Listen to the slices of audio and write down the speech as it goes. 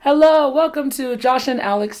Hello, welcome to Josh and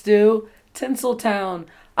Alex Do Tinseltown.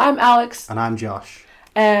 I'm Alex, And I'm Josh.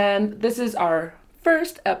 and this is our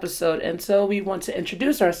first episode, and so we want to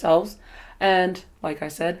introduce ourselves. And like I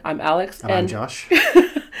said, I'm Alex, And I'm Josh.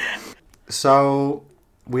 So,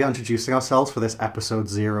 we are introducing ourselves for this episode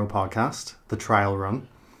 0 podcast, the trial run.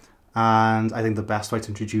 And I think the best way to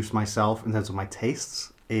introduce myself in terms of my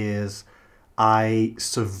tastes is I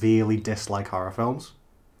severely dislike horror films,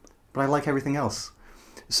 but I like everything else.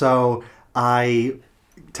 So, I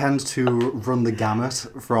tend to run the gamut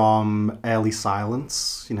from early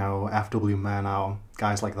silence, F.W. Murnau,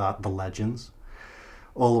 guys like that, the legends,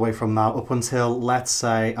 all the way from that up until, let's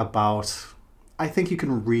say, about, I think you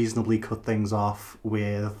can reasonably cut things off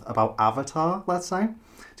with about Avatar, let's say,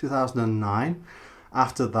 2009.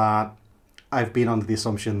 After that, I've been under the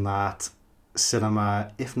assumption that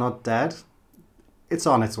cinema, if not dead, it's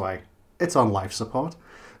on its way. It's on life support.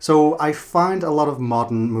 So I find a lot of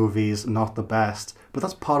modern movies not the best, but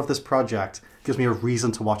that's part of this project. It gives me a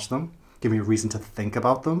reason to watch them, give me a reason to think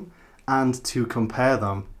about them, and to compare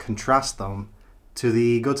them, contrast them to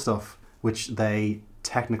the good stuff, which they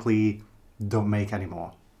technically don't make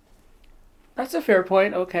anymore. that's a fair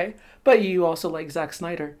point, okay. But you also like Zack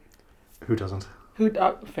Snyder. Who doesn't?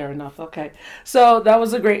 Fair enough, okay. So that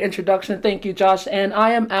was a great introduction. Thank you, Josh. And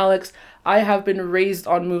I am Alex. I have been raised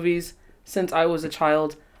on movies since I was a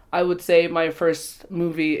child. I would say my first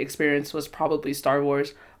movie experience was probably Star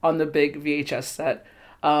Wars on the big VHS set.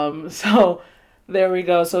 So there we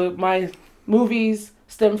go. So my movies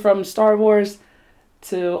stem from Star Wars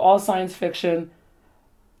to all science fiction.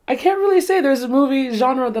 I can't really say there's a movie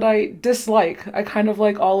genre that I dislike. I kind of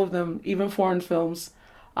like all of them, even foreign films.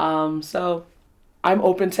 So I'm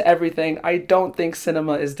open to everything. I don't think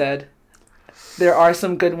cinema is dead. There are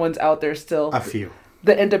some good ones out there still. A few.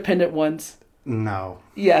 The independent ones. No.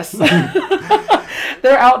 Yes.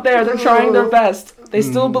 They're out there. They're trying their best. They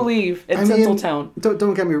still believe in Tinseltown.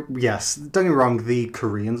 Don't get me... Yes, don't get me wrong. The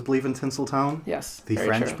Koreans believe in Tinseltown. Yes, The very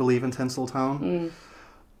French true. believe in Tinseltown.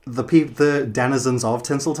 The denizens of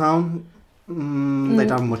Tinseltown, they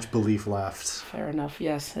don't have much belief left. Fair enough.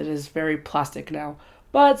 Yes, it is very plastic now.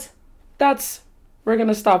 But we're going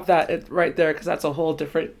to stop that right there because that's a whole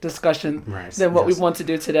different discussion Right, than what yes. we want to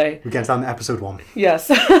do today. We get down to episode 1.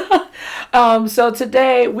 Yes. So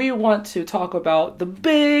today we want to talk about the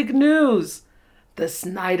big news. The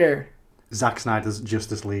Snyder. Zack Snyder's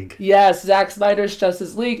Justice League. Yes, Zack Snyder's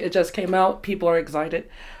Justice League. It just came out. People are excited.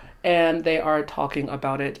 And they are talking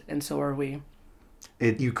about it. And so are we.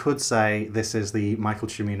 You could say this is the Michael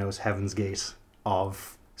Cimino's Heaven's Gate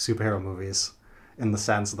of superhero movies, in the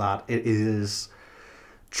sense that it is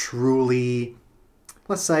truly,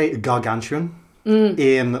 let's say, gargantuan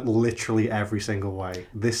in literally every single way.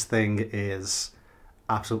 This thing is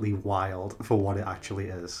absolutely wild for what it actually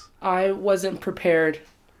is. I wasn't prepared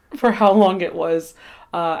for how long it was.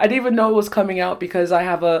 I didn't even know it was coming out because I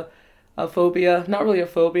have a phobia. Not really a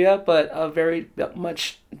phobia, but a very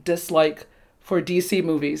much dislike for DC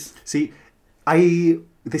movies. See,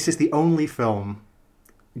 this is the only film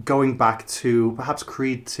going back to perhaps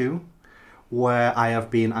Creed 2 where I have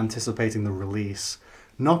been anticipating the release.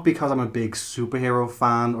 Not because I'm a big superhero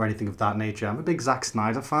fan or anything of that nature. I'm a big Zack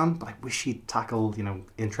Snyder fan, but I wish he'd tackled,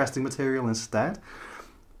 interesting material instead.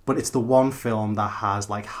 But it's the one film that has,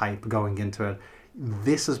 hype going into it.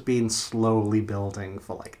 This has been slowly building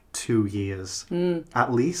for, 2 years,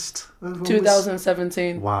 at least.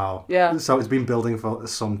 2017. Wow. Yeah. So it's been building for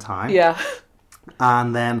some time. Yeah.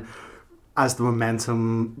 And then as the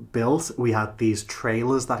momentum built, we had these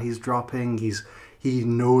trailers that he's dropping. He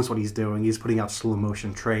knows what he's doing. He's putting out slow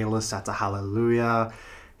motion trailers set to Hallelujah.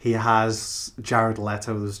 He has Jared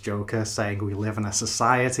Leto's Joker saying we live in a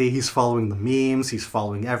society. He's following the memes. He's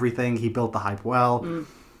following everything. He built the hype well.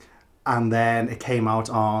 And then it came out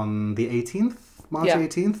on the 18th, March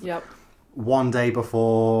 18th. Yep. One day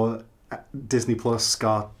before Disney Plus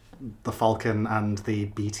got the Falcon and the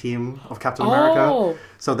B team of Captain America.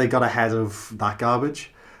 So they got ahead of that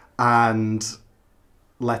garbage. And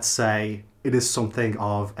let's say it is something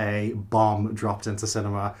of a bomb dropped into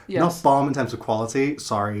cinema. Yes. Not bomb in terms of quality.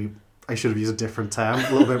 Sorry, I should have used a different term.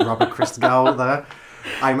 A little bit Robert Christgau there.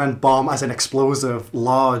 I meant bomb as an explosive,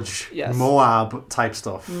 large, Moab type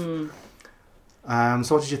stuff. So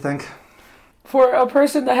what did you think? For a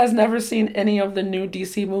person that has never seen any of the new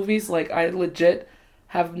DC movies, I legit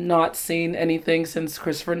have not seen anything since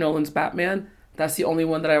Christopher Nolan's Batman. That's the only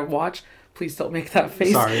one that I watch. Please don't make that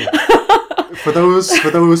face. Sorry. For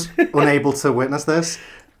those unable to witness this,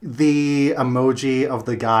 the emoji of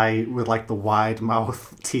the guy with the wide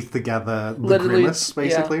mouth, teeth together, the Literally, grimace,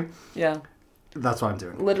 basically. Yeah. That's what I'm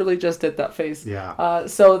doing. Literally just did that face. Yeah.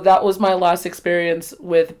 So that was my last experience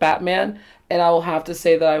with Batman, and I will have to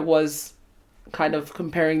say that I was kind of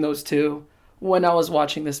comparing those two when I was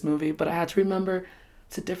watching this movie, but I had to remember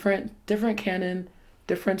it's a different canon,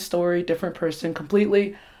 different story, different person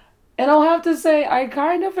completely. And I'll have to say I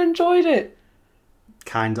kind of enjoyed it.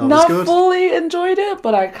 Kind of Not is good. fully enjoyed it,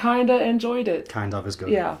 but I kind of enjoyed it. Kind of is good.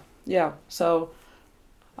 Yeah. Yeah. So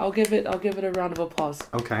I'll give it a round of applause.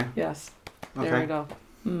 Okay. Yes. Okay. There we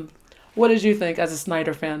go. What did you think as a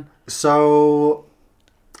Snyder fan? So,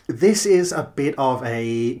 this is a bit of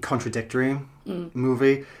a contradictory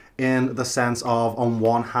movie in the sense of, on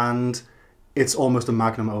one hand, it's almost a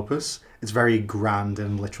magnum opus. It's very grand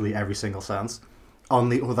in literally every single sense. On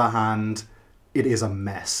the other hand, it is a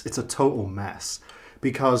mess. It's a total mess.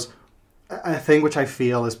 Because a thing which I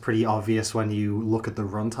feel is pretty obvious when you look at the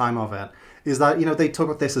runtime of it is that, they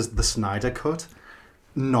took this as the Snyder cut.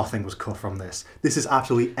 Nothing was cut from this. This is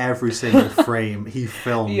absolutely every single frame he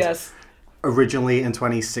filmed. Yes. Originally in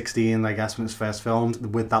 2016, I guess, when it was first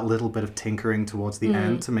filmed, with that little bit of tinkering towards the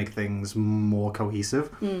end to make things more cohesive.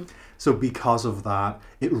 So because of that,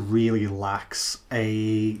 it really lacks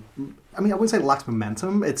I wouldn't say it lacks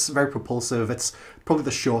momentum. It's very propulsive. It's probably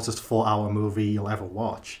the shortest 4-hour movie you'll ever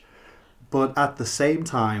watch. But at the same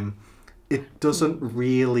time, it doesn't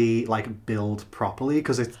really build properly,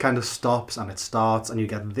 because it kind of stops and it starts, and you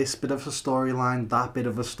get this bit of a storyline, that bit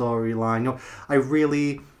of a storyline.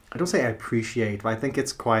 I don't say I appreciate, but I think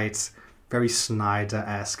it's quite very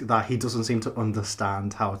Snyder-esque that he doesn't seem to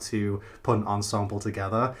understand how to put an ensemble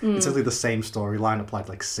together. It's simply the same storyline applied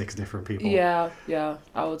to 6 different people. Yeah,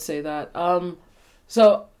 I would say that.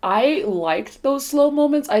 So I liked those slow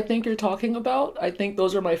moments I think you're talking about. I think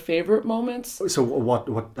those are my favorite moments. So what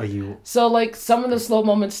are you... So some of the slow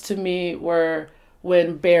moments to me were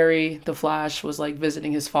when Barry, the Flash, was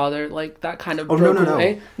visiting his father, that kind of broke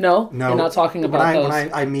away. No? You're not talking about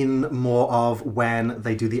those. I mean more of when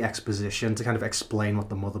they do the exposition to kind of explain what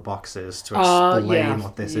the mother box is, to explain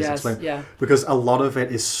what this is. Explain. Because a lot of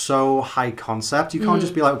it is so high concept, you can't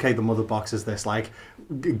just be okay, the mother box is this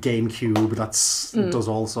GameCube that's does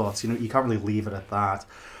all sorts. You can't really leave it at that.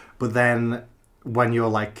 But then when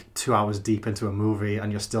you're 2 hours deep into a movie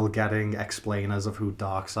and you're still getting explainers of who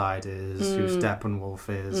Darkseid is, who Steppenwolf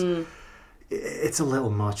is, it's a little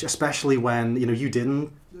much, especially when, you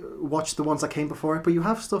didn't watch the ones that came before it, but you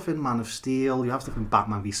have stuff in Man of Steel, you have stuff in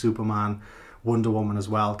Batman v Superman, Wonder Woman as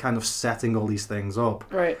well, kind of setting all these things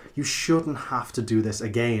up. Right. You shouldn't have to do this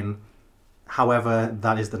again. However,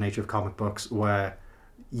 that is the nature of comic books, where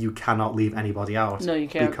you cannot leave anybody out. No, you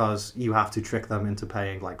can't. Because you have to trick them into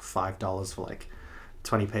paying $5 for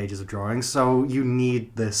 20 pages of drawings. So you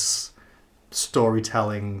need this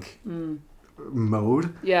storytelling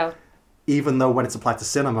mode. Yeah. Even though when it's applied to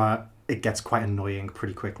cinema, it gets quite annoying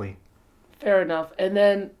pretty quickly. Fair enough. And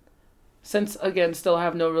then, since, again, still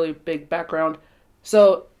have no really big background,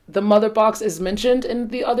 so the mother box is mentioned in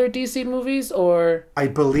the other DC movies, or...? I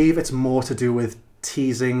believe it's more to do with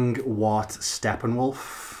teasing what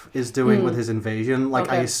Steppenwolf is doing with his invasion.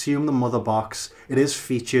 I assume the mother box, it is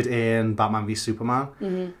featured in Batman v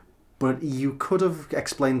Superman, but you could have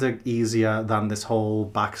explained it easier than this whole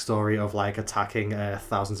backstory of attacking Earth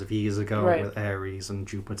thousands of years ago with Ares and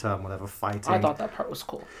Jupiter and whatever fighting. I thought that part was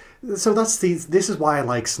cool. So this is why I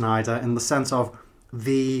like Snyder, in the sense of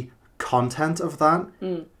the content of that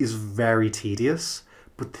is very tedious,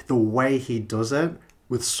 but the way he does it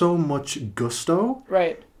with so much gusto,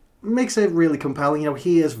 makes it really compelling.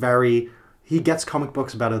 He gets comic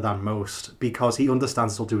books better than most, because he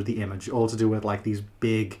understands it's all to do with the image, all to do with these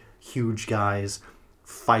big, huge guys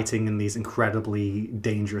fighting in these incredibly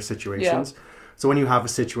dangerous situations. So when you have a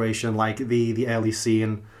situation like the early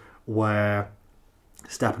scene where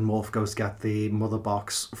Steppenwolf goes to get the mother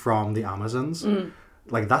box from the Amazons,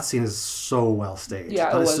 that scene is so well staged.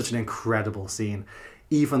 That is such an incredible scene.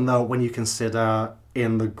 Even though when you consider,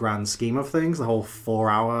 in the grand scheme of things, the whole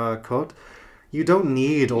 4-hour cut, you don't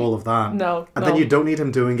need all of that. No. Then you don't need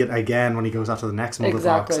him doing it again when he goes after the next mother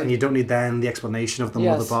box. And you don't need then the explanation of the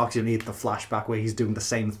mother box. You don't need the flashback where he's doing the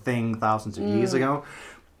same thing thousands of years ago.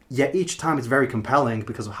 Yet each time it's very compelling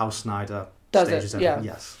because of how Snyder stages it.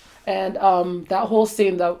 Yes. And that whole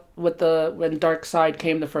scene when Darkseid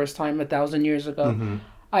came the first time 1,000 years ago,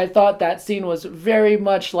 I thought that scene was very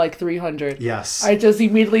much like 300. Yes. I just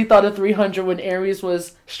immediately thought of 300 when Ares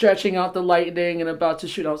was stretching out the lightning and about to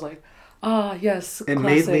shoot. I was like, yes, It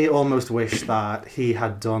made me almost wish that he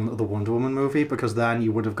had done the Wonder Woman movie, because then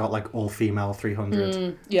you would have got all-female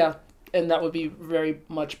 300. Yeah, and that would be very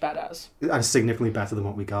much badass. And significantly better than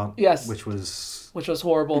what we got. Yes. Which was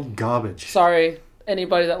horrible. Garbage. Sorry.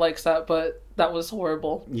 anybody that likes that, but that was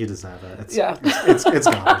horrible. You deserve it. It's, Yeah. it's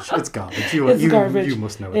garbage. It's garbage. Garbage. You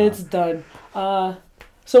must know It's that. done.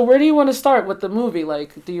 So where do you want to start with the movie?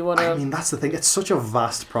 Like, do you want to... I mean, that's the thing. It's such a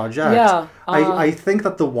vast project. Yeah. I think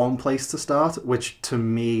that the one place to start, which to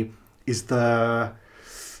me is the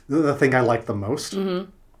thing I like the most,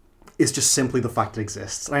 is just simply the fact it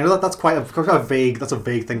exists. And I know that that's quite a vague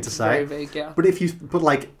thing to say. Very vague, yeah. But if you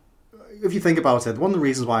think about it, one of the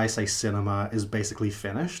reasons why I say cinema is basically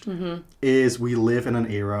finished is we live in an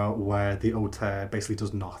era where the auteur basically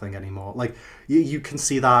does nothing anymore. Like, you can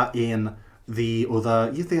see that in the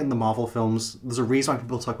other... You think in the Marvel films, there's a reason why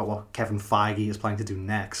people talk about what Kevin Feige is planning to do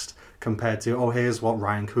next compared to, oh, here's what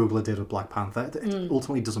Ryan Coogler did with Black Panther. It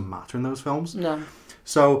ultimately doesn't matter in those films. No.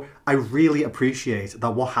 So I really appreciate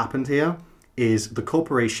that what happened here is the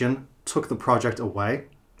corporation took the project away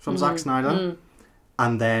from Zack Snyder,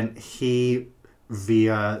 and then he,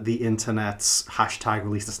 via the internet's hashtag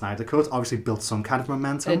release the Snyder Cut, obviously built some kind of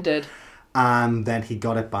momentum. It did. And then he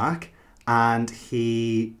got it back, and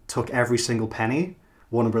he took every single penny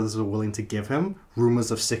Warner Brothers were willing to give him. Rumors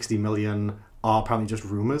of 60 million are apparently just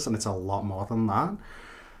rumors, and it's a lot more than that.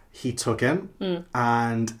 He took in,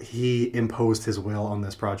 and he imposed his will on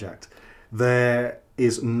this project. There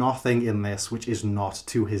is nothing in this which is not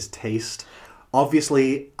to his taste.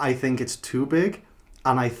 Obviously, I think it's too big,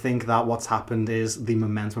 and I think that what's happened is the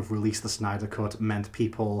momentum of Release the Snyder Cut meant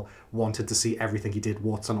people wanted to see everything he did,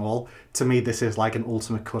 warts and all. To me, this is like an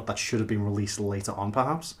ultimate cut that should have been released later on,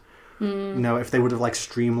 perhaps. You know, if they would have like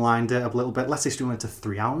streamlined it a little bit, let's say streamlined it to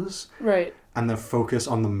 3 hours. Right. And then focus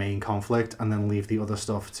on the main conflict and then leave the other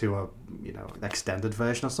stuff to a, an extended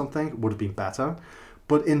version or something would have been better.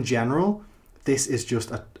 But in general, this is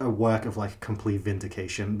just a work of like complete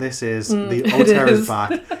vindication. This is the auteur is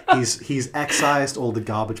back. He's excised all the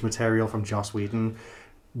garbage material from Joss Whedon.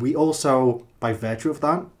 We also, by virtue of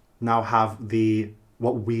that, now have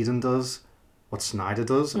what Whedon does, what Snyder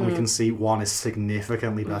does, and we can see one is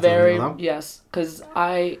significantly better than the other. Yes, because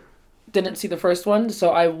I didn't see the first one,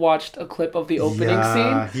 so I watched a clip of the opening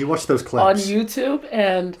scene. You watched those clips on YouTube,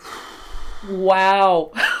 and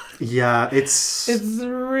wow. Yeah, it's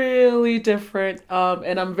really different.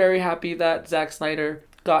 And I'm very happy that Zack Snyder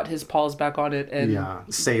got his paws back on it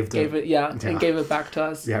and saved it. And gave it back to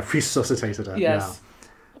us. Yeah, resuscitated it. Yes.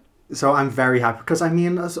 Yeah. So I'm very happy because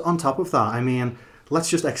on top of that, let's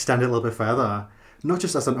just extend it a little bit further. Not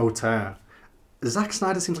just as an auteur, Zack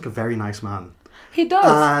Snyder seems like a very nice man. He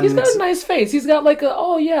does. He's got a nice face. He's got like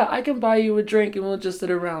I can buy you a drink and we'll just sit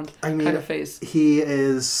around kind of face. He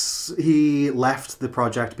left the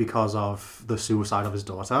project because of the suicide of his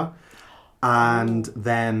daughter. And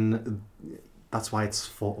then that's why it's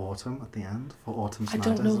For Autumn at the end. For Autumn Snyder.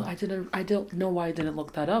 I don't know why I didn't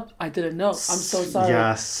look that up. I didn't know. I'm so sorry.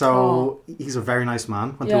 Yeah, so he's a very nice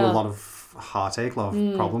man. Went through a lot of heartache, a lot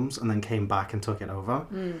of problems, and then came back and took it over.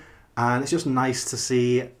 And it's just nice to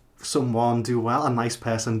see someone do well, a nice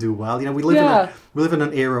person do well. We live in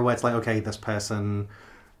an era where it's like, okay, this person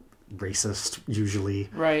racist usually,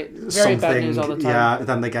 right? Very bad news all the time. Yeah,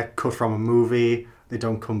 then they get cut from a movie, they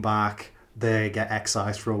don't come back, they get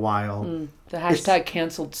excised for a while. The hashtag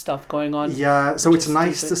cancelled stuff going on. Yeah, so it's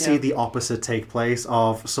nice to see the opposite take place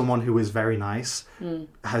of someone who is very nice,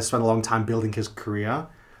 has spent a long time building his career,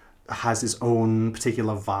 has his own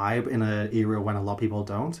particular vibe in an era when a lot of people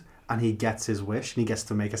don't. And he gets his wish, and he gets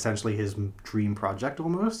to make essentially his dream project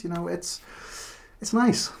almost. It's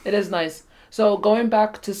nice. It is nice. So going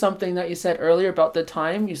back to something that you said earlier about the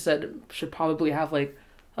time, you said it should probably have like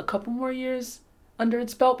a couple more years under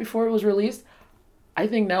its belt before it was released. I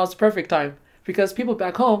think now is the perfect time because people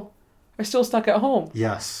back home are still stuck at home.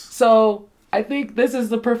 Yes. So I think this is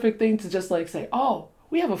the perfect thing to just like say, oh,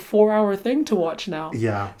 we have a 4-hour thing to watch now.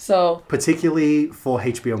 Yeah. So particularly for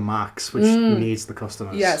HBO Max, which needs the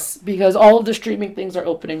customers. Yes, because all of the streaming things are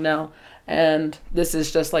opening now, and this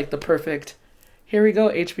is just like the perfect. Here we go,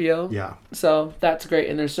 HBO. Yeah. So that's great,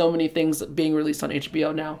 and there's so many things being released on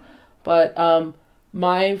HBO now. But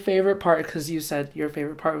my favorite part, because you said your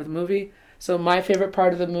favorite part of the movie, so my favorite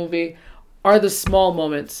part of the movie are the small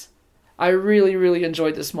moments. I really, really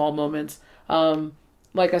enjoyed the small moments.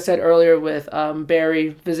 Like I said earlier with Barry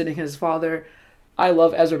visiting his father, I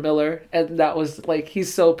love Ezra Miller, and that was like,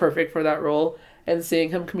 he's so perfect for that role, and seeing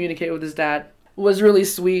him communicate with his dad was really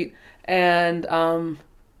sweet. And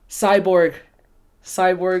Cyborg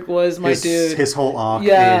was my dude. His whole arc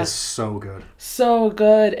is so good. So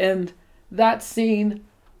good. And that scene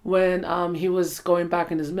when he was going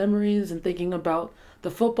back in his memories and thinking about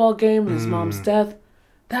the football game and his mom's death,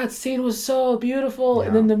 that scene was so beautiful. Yeah.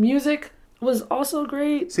 And then the music was also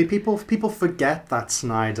great. See, people forget that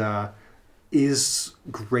Snyder is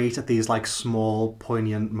great at these like small,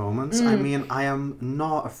 poignant moments. I mean, I am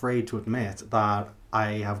not afraid to admit that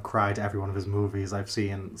I have cried at every one of his movies I've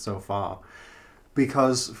seen so far.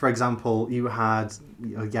 Because, for example, you had,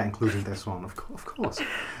 yeah, including this one, of course.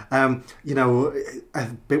 You know, a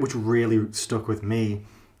bit which really stuck with me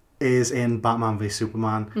is in Batman v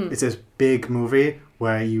Superman. It's this big movie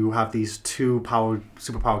where you have these two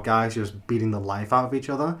superpowered guys just beating the life out of each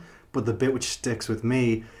other. But the bit which sticks with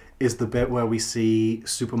me is the bit where we see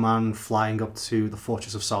Superman flying up to the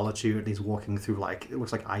Fortress of Solitude and he's walking through, like, it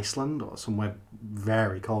looks like Iceland or somewhere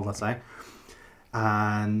very cold, let's say.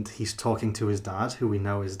 And he's talking to his dad, who we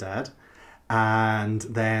know is dead. And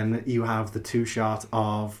then you have the two shot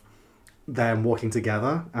of them walking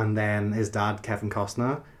together, and then his dad, Kevin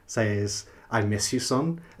Costner, says, "I miss you,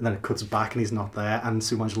 son." And then it cuts back and he's not there, and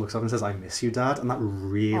Superman just looks up and says, "I miss you, Dad." And that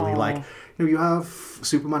really, like, you know, you have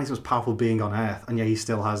Superman, he's the most powerful being on Earth, and yet he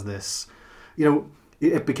still has this, you know,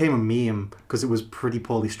 it became a meme because it was pretty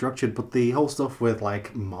poorly structured, but the whole stuff with,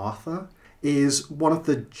 like, Martha is one of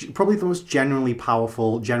the probably the most genuinely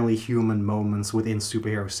powerful, genuinely human moments within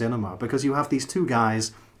superhero cinema, because you have these two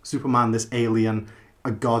guys, Superman, this alien, a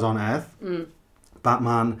god on Earth,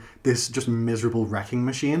 Batman, this just miserable wrecking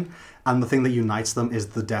machine, and the thing that unites them is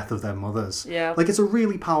the death of their mothers. Yeah. Like, it's a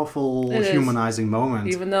really powerful, humanizing moment.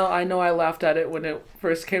 Even though I know I laughed at it when it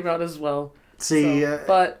first came out as well. See, so,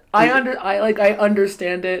 but I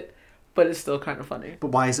understand it, but it's still kind of funny. But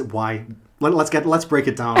why is it? Why? Let's break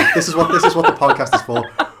it down. This is what the podcast is for.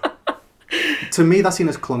 To me, that scene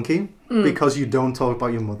is clunky because you don't talk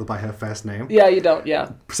about your mother by her first name. Yeah, you don't.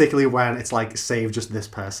 Yeah. Particularly when it's like, save just this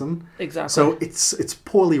person. Exactly. So it's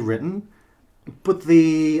poorly written, but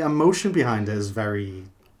the emotion behind it is very.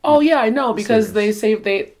 Oh yeah, I know, because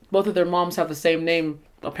both of their moms have the same name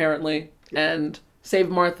apparently, and Save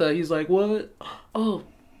Martha. He's like, what? Oh,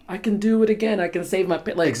 I can do it again. I can save my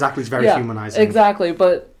like. Exactly, it's very humanizing. Exactly,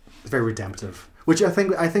 but it's very redemptive. Which I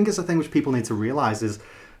think is a thing which people need to realize is.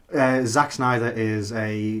 Zack Snyder is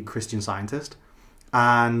a Christian Scientist,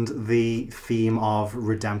 and the theme of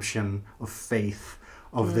redemption, of faith,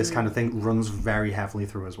 of this kind of thing runs very heavily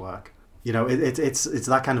through his work. You know, it's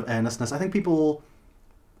that kind of earnestness. I think people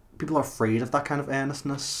are afraid of that kind of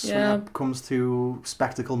earnestness when it comes to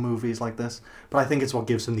spectacle movies like this, but I think it's what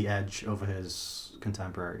gives him the edge over his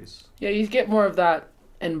contemporaries. Yeah, you get more of that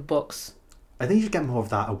in books. I think you should get more of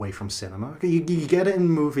that away from cinema. You get it in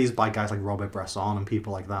movies by guys like Robert Bresson and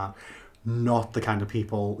people like that, not the kind of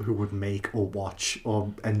people who would make or watch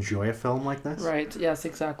or enjoy a film like this. Right, yes,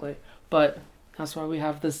 exactly. But that's why we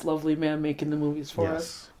have this lovely man making the movies for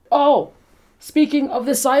us. Oh, speaking of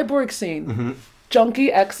the cyborg scene,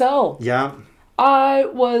 Junkie XL. Yeah.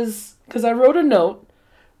 Because I wrote a note,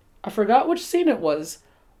 I forgot which scene it was.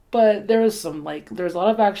 But there was a lot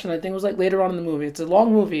of action. I think it was like later on in the movie. It's a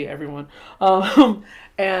long movie, everyone.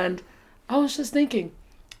 And I was just thinking,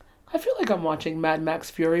 I feel like I'm watching Mad Max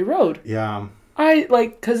Fury Road. Yeah.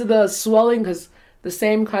 Because of the swelling, because the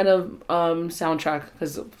same kind of soundtrack,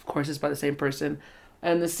 because of course it's by the same person.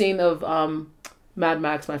 And the scene of Mad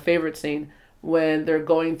Max, my favorite scene, when they're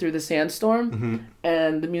going through the sandstorm,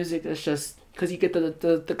 and the music is just, because you get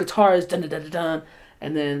the guitars, dun dun dun dun dun,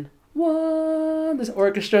 and then this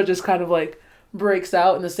orchestra just kind of like breaks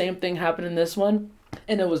out, and the same thing happened in this one,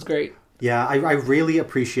 and it was great. Yeah, I really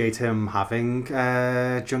appreciate him having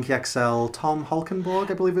Junkie XL, Tom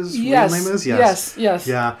Holkenborg, I believe his real name is. Yes.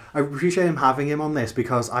 Yeah, I appreciate him having him on this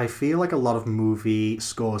because I feel like a lot of movie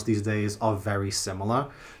scores these days are very similar.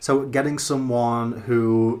 So getting someone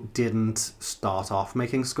who didn't start off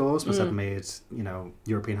making scores, but instead made,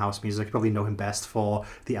 European house music, you probably know him best for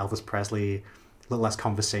the Elvis Presley Little Less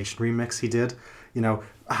Conversation remix he did.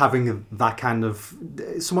 Having that kind of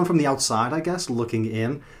someone from the outside, I guess, looking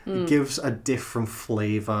in, gives a different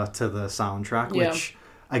flavor to the soundtrack, which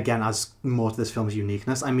again adds more to this film's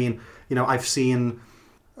uniqueness. I mean, I've seen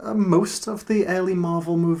most of the early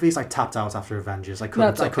Marvel movies. I tapped out after Avengers. I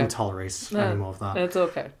couldn't tolerate any more of that. It's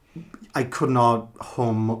okay. I could not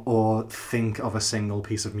hum or think of a single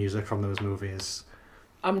piece of music from those movies.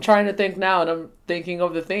 I'm trying to think now, and I'm thinking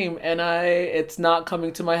of the theme, and it's not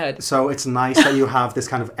coming to my head. So it's nice that you have this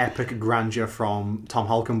kind of epic grandeur from Tom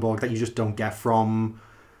Holkenborg that you just don't get from...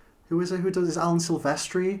 Who is it? Who does this? Alan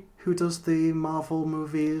Silvestri? Who does the Marvel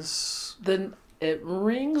movies? Then it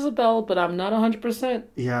rings a bell, but I'm not 100%.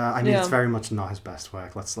 Yeah, I mean, it's very much not his best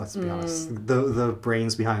work, let's be honest. The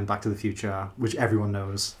brains behind Back to the Future, which everyone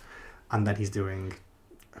knows, and then he's doing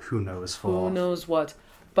who knows for... Who knows what.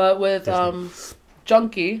 But with...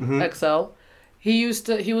 Junkie XL, He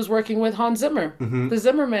was working with Hans Zimmer, the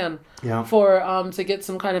Zimmer man, Yeah. for to get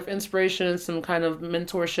some kind of inspiration and some kind of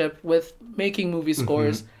mentorship with making movie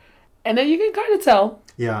scores. And then you can kind of tell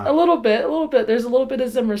Yeah. a little bit. There's a little bit of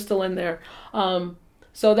Zimmer still in there.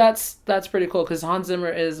 So that's pretty cool because Hans Zimmer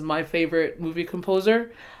is my favorite movie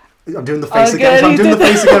composer. I'm doing the face again. So I'm doing the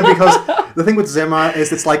face again because the thing with Zimmer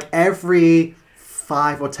is it's like every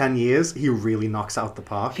 5 or 10 years he really knocks out the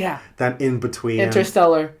park. Yeah. Then in between,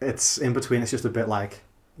 Interstellar. It's just a bit like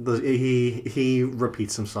he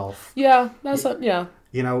repeats himself. Yeah, yeah.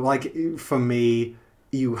 You know, like for me,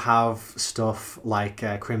 you have stuff like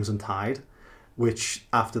Crimson Tide, which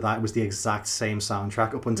after that was the exact same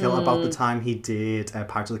soundtrack up until about the time he did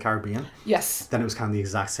Pirates of the Caribbean. Yes. Then it was kind of the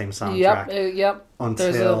exact same soundtrack. Yep.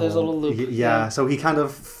 Until There's a little loop. Yeah, so he kind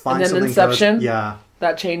of finds and then something Inception. good. Yeah.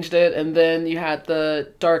 That changed it, and then you had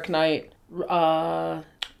the Dark Knight. Dark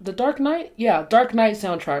Knight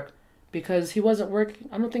soundtrack, because he wasn't working.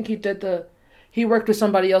 I don't think he did he worked with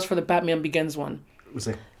somebody else for the Batman Begins one. Was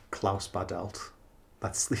it Klaus Badelt?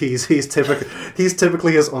 He's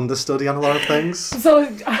typically his understudy on a lot of things. So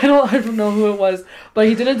I don't know who it was, but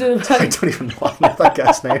he didn't do I don't even know that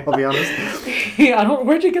guy's name. I'll be honest.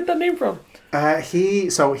 Where'd you get that name from?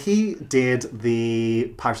 He did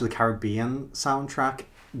the Pirates of the Caribbean soundtrack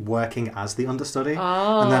working as the understudy.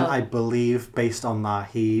 And then I believe based on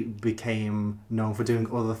that he became known for doing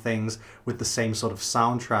other things with the same sort of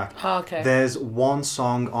soundtrack. Okay. There's one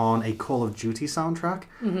song on a Call of Duty soundtrack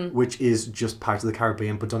which is just Pirates of the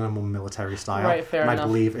Caribbean but done in a more military style. Right, fair enough. I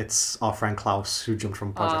believe it's our friend Klaus who jumped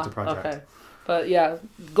from project to project. Okay. But yeah,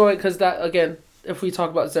 because that again, if we talk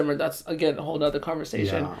about Zimmer, that's again a whole nother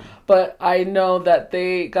conversation. Yeah. But I know that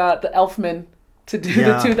they got the Elfman to do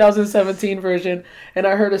the 2017 version, and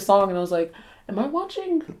I heard a song and I was like, "Am I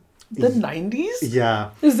watching the 90s? Yeah.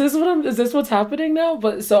 Is this what's happening now?"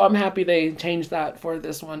 But so I'm happy they changed that for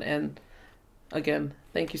this one, and again,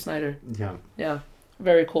 thank you, Snyder. Yeah. Yeah,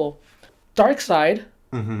 very cool. Darkseid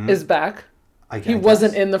is back. He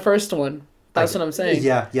wasn't in the first one. That's what I'm saying.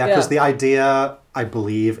 Yeah, because the idea, I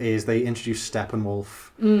believe, is they introduce Steppenwolf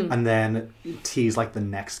and then tease like the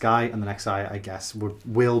next guy, and the next guy, I guess, would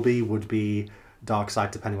be Darkseid,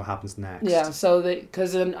 depending what happens next. Yeah, so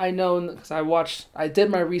because I did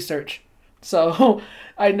my research, so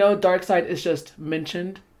I know Darkseid is just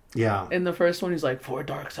mentioned. Yeah. In the first one, he's like, for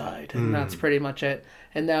Darkseid, and that's pretty much it.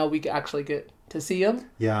 And now we actually get to see him.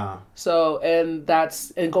 Yeah. So, and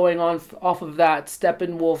going on off of that,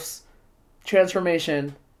 Steppenwolf's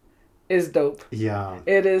transformation is dope. Yeah.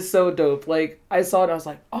 It is so dope. Like, I saw it, I was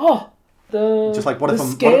like, oh, just like what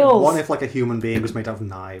if like a human being was made out of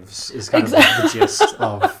knives is kind of the gist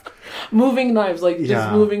of moving knives, like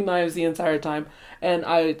just moving knives the entire time. And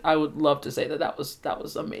I would love to say that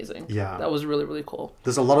was amazing. Yeah. That was really, really cool.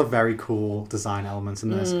 There's a lot of very cool design elements in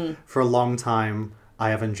this. For a long time, I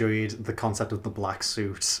have enjoyed the concept of the black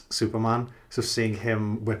suit Superman. So seeing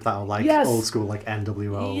him whip that out like old school like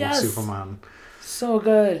NWO Superman. So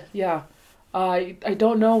good. Yeah. I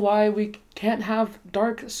don't know why we can't have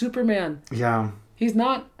dark Superman. Yeah. He's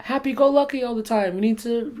not happy-go-lucky all the time. We need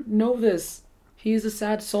to know this. He's a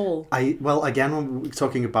sad soul. Again, when we're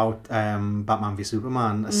talking about Batman v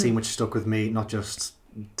Superman, a scene which stuck with me, not just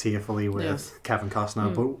tearfully with Kevin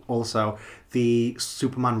Costner, but also the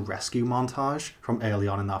Superman rescue montage from early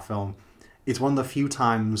on in that film. It's one of the few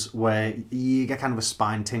times where you get kind of a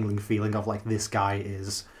spine-tingling feeling of like, this guy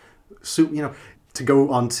is, to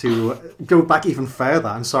go back even further.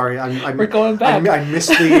 I'm sorry, we're going back. I missed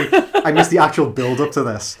the actual build up to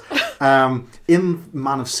this. In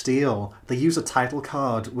Man of Steel, they use a title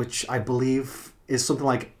card which I believe is something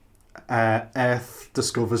like Earth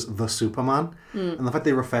discovers the Superman, and the fact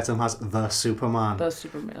they refer to him as the Superman,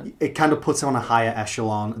 it kind of puts him on a higher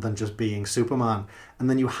echelon than just being Superman. And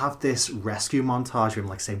then you have this rescue montage of him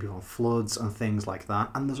like saving people on floods and things like that,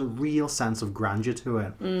 and there's a real sense of grandeur to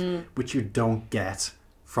it, which you don't get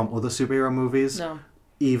from other superhero movies. No.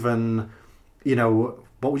 Even,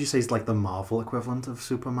 what would you say is like the Marvel equivalent of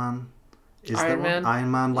Superman? Iron Man. Iron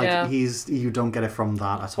Man, like you don't get it from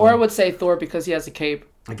that at all. Or I would say Thor because he has a cape.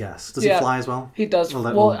 I guess. Does he fly as well? He does.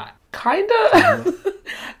 Kinda.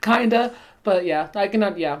 Kinda. But yeah, I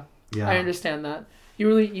cannot. Yeah. I understand that.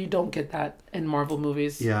 You don't get that in Marvel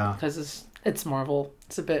movies. Yeah. Because it's Marvel.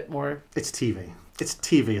 It's a bit more. It's TV. It's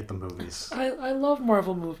TV at the movies. I love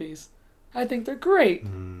Marvel movies. I think they're great.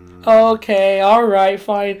 Okay, all right,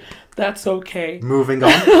 fine. That's okay. Moving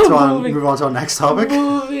on to our next topic.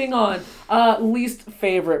 Moving on. Least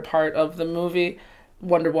favorite part of the movie,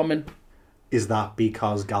 Wonder Woman. Is that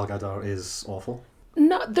because Gal Gadot is awful?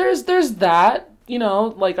 No, there's that. you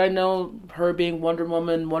know, like I know her being Wonder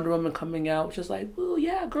Woman coming out, which is like, ooh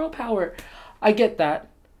yeah, girl power. I get that.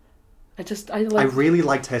 I I really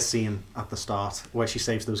liked her scene at the start where she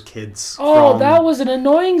saves those kids. Oh, that was an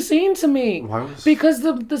annoying scene to me. Why was... Because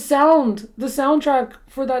the soundtrack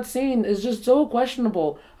for that scene is just so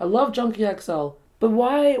questionable. I love Junkie XL, but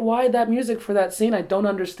why that music for that scene? I don't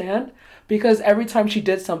understand. Because every time she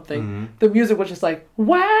did something, the music was just like,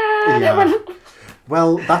 wow. Yeah.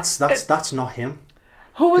 Well, that's not him.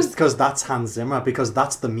 Who was? Because that's Hans Zimmer. Because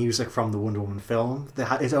that's the music from the Wonder Woman film.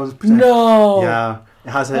 No. Yeah, it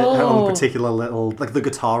has her own particular little, like the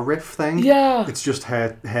guitar riff thing. Yeah. It's just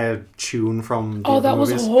her tune from. Oh, that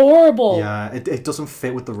was horrible. Yeah, it doesn't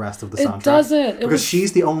fit with the rest of the soundtrack. It doesn't. Because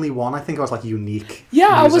she's the only one. I think it was like unique. Yeah,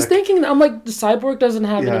 music. I was thinking. I'm like, the Cyborg doesn't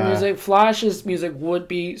have any music. Flash's music would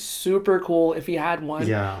be super cool if he had one.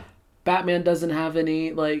 Yeah. Batman doesn't have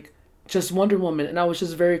any, like. Just Wonder Woman, and I was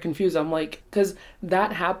just very confused. I'm like, because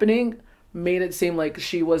that happening made it seem like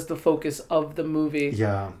she was the focus of the movie.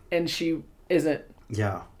 Yeah. And she isn't.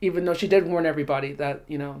 Yeah. Even though she did warn everybody that,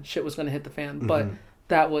 you know, shit was going to hit the fan. But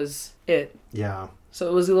that was it. Yeah. So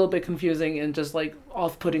it was a little bit confusing and just, like,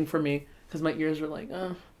 off-putting for me. Because my ears were like,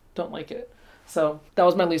 don't like it. So that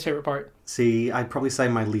was my least favorite part. See, I'd probably say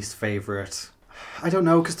my least favorite. I don't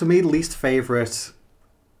know, because to me, least favorite...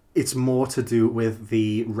 It's more to do with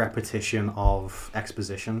the repetition of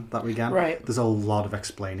exposition that we get. Right. There's a lot of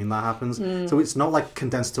explaining that happens. So it's not like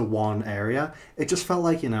condensed to one area. It just felt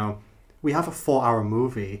like, you know, we have a 4-hour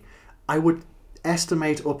movie. I would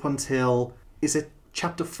estimate up until, is it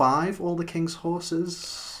chapter 5, All the King's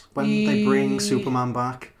Horses? When they bring Superman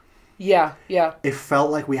back? Yeah. It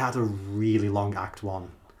felt like we had a really long act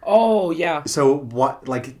 1. Oh, yeah. So what,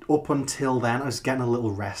 like, up until then, I was getting a little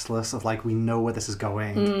restless of, like, we know where this is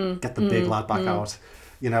going. Get the big lad back out.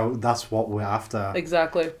 You know, that's what we're after.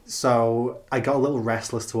 Exactly. So I got a little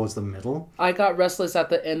restless towards the middle. I got restless at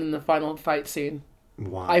the end in the final fight scene.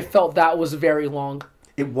 Wow. I felt that was very long.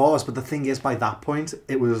 It was, but the thing is, by that point,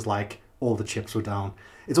 it was like all the chips were down.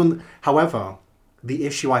 However, the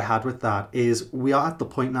issue I had with that is we are at the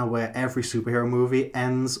point now where every superhero movie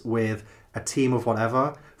ends with a team of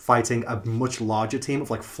whatever fighting a much larger team of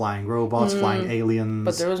like flying robots, flying aliens.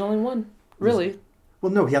 But there was only one, really.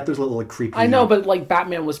 Well, no, he had those little like creepy... I know, but like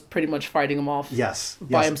Batman was pretty much fighting him off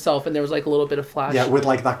by himself, and there was like a little bit of Flash. Yeah, with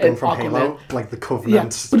like that gun from Aquaman. Halo, like the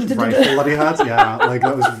Covenant rifle that he had. Yeah, like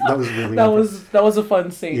that was really... that was a fun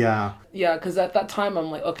scene. Yeah. Yeah, because at that time I'm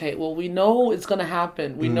like, okay, well, we know it's going to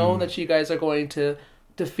happen. We know that you guys are going to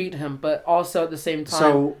defeat him, but also at the same time...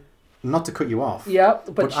 So... Not to cut you off. Yeah,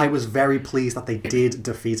 but I was very pleased that they did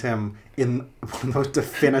defeat him in one of the most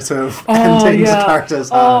definitive endings characters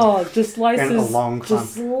had just sliced in a long time.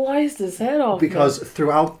 Just sliced his head off. Because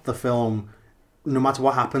throughout the film, no matter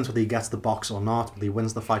what happens, whether he gets the box or not, whether he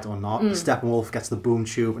wins the fight or not, Steppenwolf gets the boom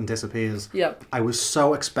tube and disappears. Yep. I was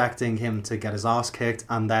so expecting him to get his ass kicked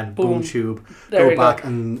and then boom tube, there go back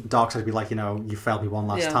and Darkseid be like, you know, you failed me one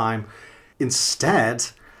last time. Instead,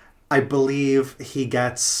 I believe he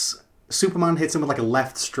gets... Superman hits him with like a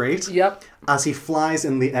left straight. Yep. As he flies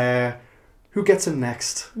in the air. Who gets him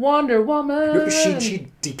next? Wonder Woman. She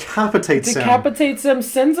decapitates him.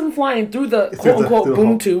 Sends him flying through the quote-unquote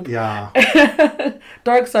boom tube. Yeah.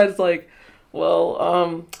 Darkseid's like,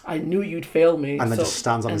 well, I knew you'd fail me. And then just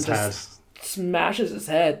stands on his head. Smashes his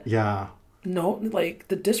head. Yeah. No, like,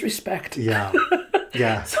 the disrespect. Yeah.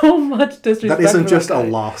 Yeah. So much disrespect. That isn't just a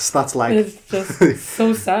loss. That's like... It's just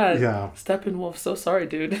so sad. Yeah. Steppenwolf, so sorry,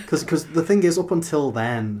 dude. Because the thing is, up until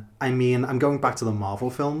then, I mean, I'm going back to the Marvel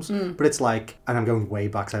films, but it's like... And I'm going way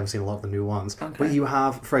back because I haven't seen a lot of the new ones. Okay. But you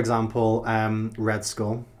have, for example, Red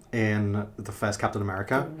Skull in the first Captain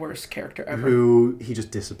America. The worst character ever. Who he just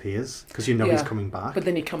disappears because you know he's coming back. But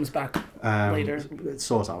then he comes back later.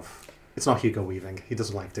 Sort of. It's not Hugo Weaving. He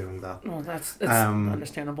doesn't like doing that. Oh, that's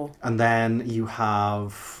understandable. And then you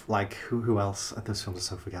have, like, who else? Those films are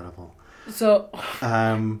so forgettable. So,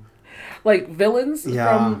 like, villains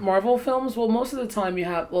from Marvel films? Well, most of the time you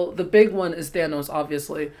have... Well, the big one is Thanos,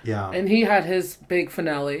 obviously. Yeah. And he had his big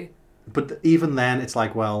finale. But even then, it's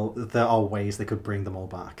like, well, there are ways they could bring them all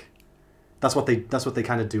back. That's what they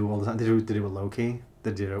kind of do all the time. They do it with Loki.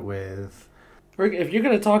 They did it with... If you're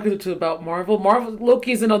going to talk about Marvel,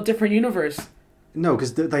 Loki's in a different universe. No,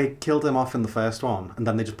 because they killed him off in the first one, and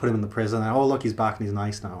then they just put him in the prison, and look, he's back and he's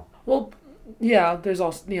nice now. Well, yeah, there's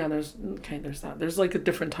that. There's like a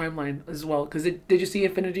different timeline as well. Because did you see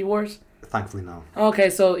Infinity Wars? Thankfully, no. Okay,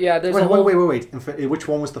 so yeah, there's wait. Which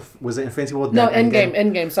one was it Infinity War? No,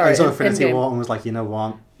 Endgame, sorry. So Infinity War and was like, you know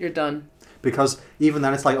what? You're done. Because even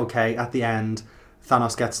then it's like, okay, at the end,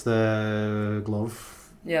 Thanos gets the glove.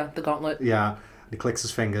 Yeah, the gauntlet. Yeah. he clicks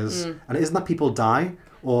his fingers, and isn't that people die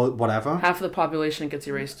or whatever? Half of the population gets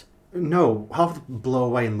erased. No, half of them blow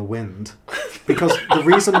away in the wind. Because the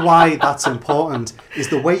reason why that's important is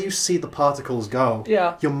the way you see the particles go.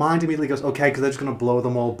 Yeah. Your mind immediately goes, okay, because they're just going to blow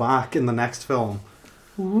them all back in the next film.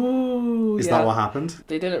 Ooh, Is that what happened?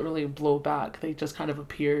 They didn't really blow back. They just kind of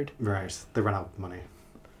appeared. Right. They ran out of money.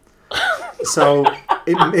 So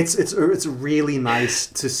it's really nice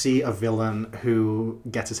to see a villain who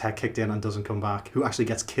gets his head kicked in and doesn't come back, who actually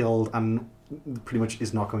gets killed and pretty much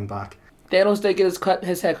is not coming back. Thanos did get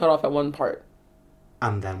his head cut off at one part.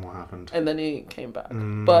 And then what happened? And then he came back.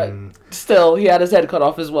 But still, he had his head cut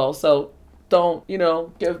off as well. So don't,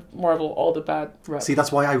 give Marvel all the bad reps. See,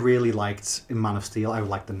 that's why I really liked in Man of Steel, I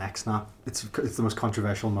liked the neck snap. It's the most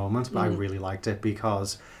controversial moment, but I really liked it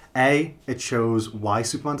because, A, it shows why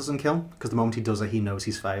Superman doesn't kill. Because the moment he does it, he knows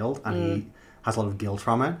he's failed and he has a lot of guilt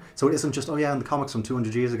from it. So it isn't just, oh yeah, in the comics from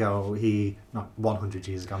 200 years ago, not 100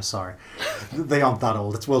 years ago, I'm sorry. They aren't that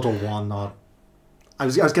old. It's World War One, not... I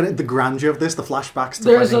was getting the grandeur of this, the flashbacks to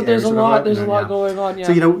there's a lot going on, yeah.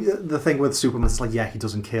 So, the thing with Superman, it's like, yeah, he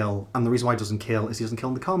doesn't kill. And the reason why he doesn't kill is he doesn't kill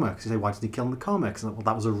in the comics. You say, why doesn't he kill in the comics? And, well,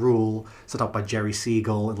 that was a rule set up by Jerry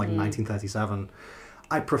Siegel in, 1937.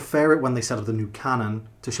 I prefer it when they set up the new canon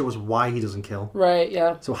to show us why he doesn't kill. Right,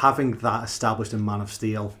 yeah. So having that established in Man of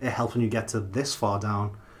Steel, it helps when you get to this far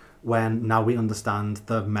down, when now we understand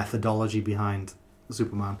the methodology behind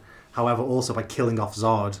Superman. However, also by killing off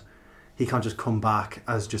Zod, he can't just come back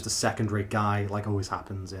as just a second-rate guy like always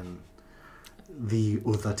happens in the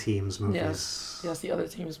other team's movies. Yes, the other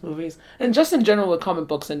team's movies. And just in general with comic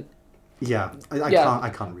books and... Yeah,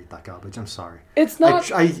 I can't read that garbage, I'm sorry. It's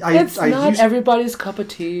not everybody's cup of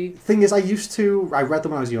tea. Thing is, I read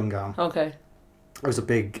them when I was younger. Okay. I was a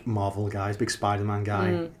big Marvel guy, big Spider-Man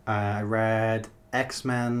guy. I read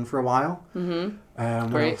X-Men for a while.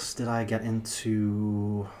 Mm-hmm. What else did I get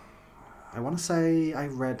into... I want to say I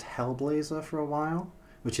read Hellblazer for a while,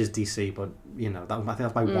 which is DC, but, I think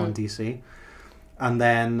that's my one DC. And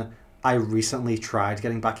then I recently tried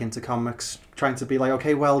getting back into comics, trying to be like,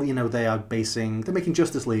 okay, well, they're making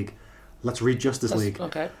Justice League. Let's read Justice League.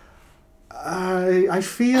 Okay. I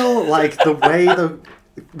feel like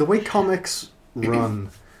the way comics run,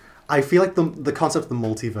 I feel like the concept of the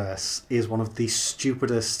multiverse is one of the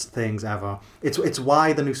stupidest things ever. It's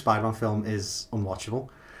why the new Spider-Man film is unwatchable.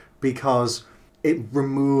 Because it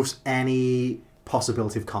removes any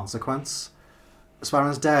possibility of consequence.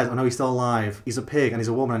 Spider-Man's dead. I know he's still alive. He's a pig and he's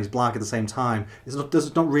a woman and he's black at the same time.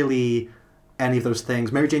 There's not really any of those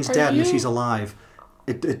things. Mary Jane's dead and she's alive.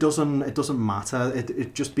 It doesn't matter.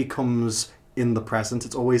 It just becomes in the present.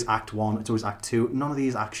 It's always Act 1. It's always Act 2. None of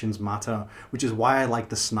these actions matter. Which is why I like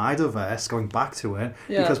the Snyderverse, going back to it.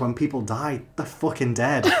 Yeah. Because when people die, they're fucking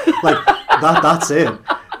dead. That's it.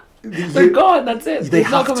 They're gone. That's it. They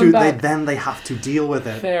have to. They have to deal with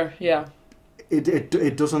it. Fair, yeah. It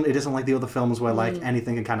isn't like the other films where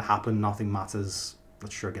anything can kind of happen, nothing matters.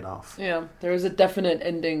 Let's shrug it off. Yeah, there is a definite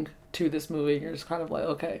ending to this movie. You're just kind of like,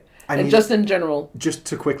 okay. Just in general. Just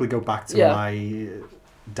to quickly go back to my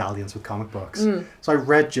dalliance with comic books. So I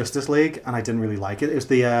read Justice League and I didn't really like it. It was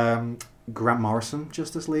the Grant Morrison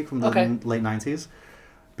Justice League from the late 90s.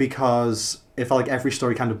 Because it felt like every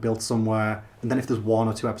story kind of built somewhere, and then if there's 1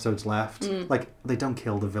 or 2 episodes left, they don't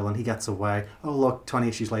kill the villain, he gets away. Oh look, 20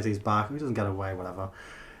 issues later he's back, he doesn't get away, whatever.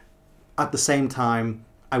 At the same time,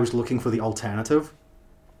 I was looking for the alternative,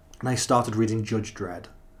 and I started reading Judge Dredd.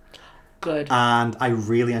 Good. And I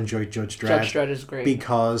really enjoyed Judge Dredd. Judge Dredd is great.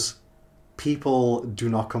 Because people do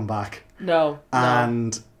not come back. No.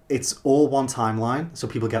 And it's all one timeline, so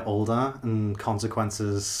people get older, and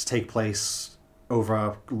consequences take place over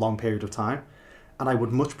a long period of time. And I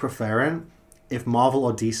would much prefer it if Marvel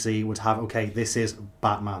or DC would have, okay, this is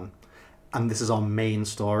Batman and this is our main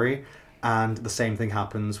story, and the same thing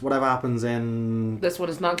happens. Whatever happens in... This one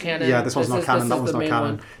is not canon. Yeah, this one's not canon, that one's not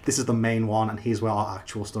canon. This is the main one, and here's where our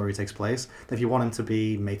actual story takes place. If you want him to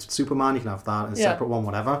be mates with Superman, you can have that, a separate one,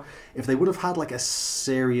 whatever. If they would have had a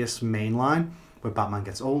serious main line where Batman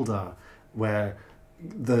gets older, where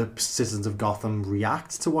the citizens of Gotham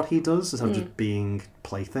react to what he does instead of just being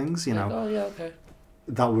playthings, oh, yeah, okay.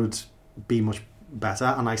 That would be much better,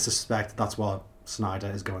 and I suspect that's what Snyder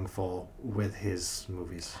is going for with his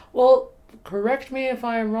movies. Well, correct me if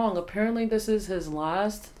I am wrong. Apparently this is his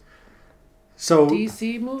last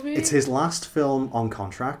DC movie? It's his last film on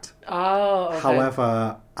contract. Oh, okay.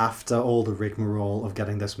 However, after all the rigmarole of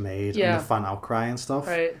getting this made and the fan outcry and stuff...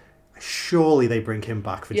 Right. Surely they bring him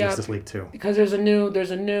back for Justice League 2. Because there's a new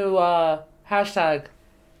hashtag,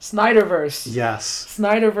 Snyderverse. Yes.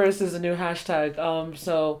 Snyderverse is a new hashtag.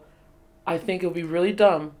 So I think it would be really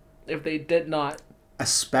dumb if they did not.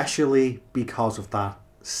 Especially because of that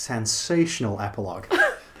sensational epilogue.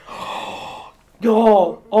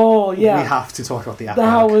 Oh yeah. We have to talk about the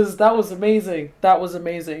epilogue. That was amazing. That was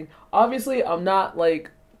amazing. Obviously, I'm not like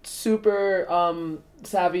super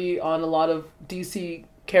savvy on a lot of DC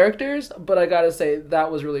characters, but I gotta say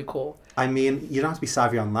that was really cool. I mean, you don't have to be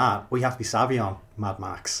savvy on that. We have to be savvy on Mad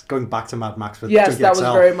Max. Going back to Mad Max with Yes, Junkie that XL,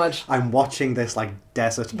 was very much. I'm watching this like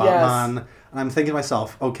desert Batman, and I'm thinking to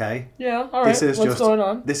myself, okay, Yeah, all right. What's going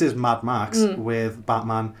on? This is Mad Max with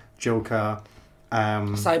Batman, Joker,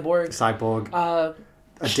 Cyborg,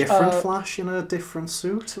 a different Flash in a different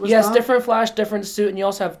suit. Yes, different Flash, different suit, and you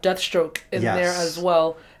also have Deathstroke in Yes. there as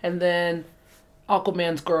well, and then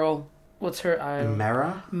Aquaman's girl. What's her?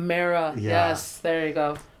 Mera. Yeah. Yes, there you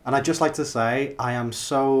go. And I'd just like to say, I am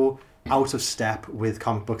so out of step with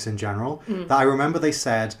comic books in general that I remember they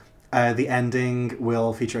said the ending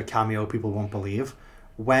will feature a cameo people won't believe.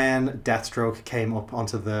 When Deathstroke came up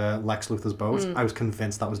onto the Lex Luthor's boat, I was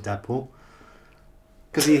convinced that was Deadpool.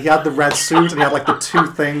 Because he had the red suit and he had like the two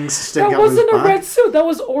things sticking That out of his wasn't a back. red suit. That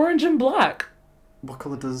was orange and black. What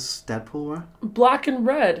colour does Deadpool wear? Black and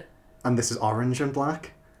red. And this is orange and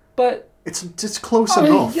black? But It's close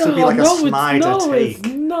enough to be like a Snyder take. It's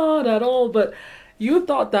not at all. But you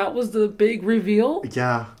thought that was the big reveal?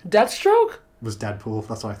 Yeah, Deathstroke? was Deadpool.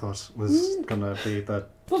 That's what I thought was gonna be the.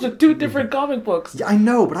 Those are two different comic books. Yeah, I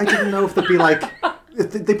know, but I didn't know if they'd be like.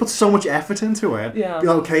 They put so much effort into it. Yeah. Be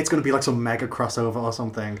like, okay, it's gonna be like some mega crossover or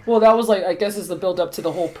something. Well, that was like, I guess it's the build up to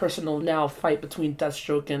the whole personal now fight between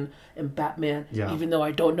Deathstroke and Batman. Yeah. Even though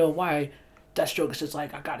I don't know why Deathstroke is just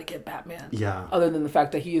like, I gotta get Batman. Yeah. Other than the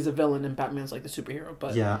fact that he is a villain and Batman's like the superhero.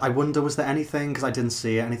 But Yeah, I wonder, was there anything, because I didn't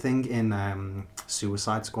see anything in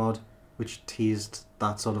Suicide Squad, which teased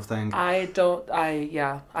that sort of thing? I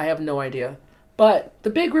have no idea. But the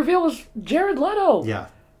big reveal was Jared Leto. Yeah.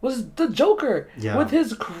 Was the Joker. Yeah. With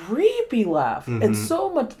his creepy laugh. And so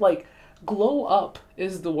much, like, glow up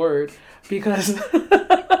is the word. Because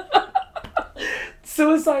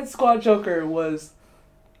Suicide Squad Joker was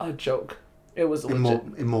a joke. It was legit.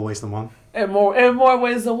 In more ways than one. In more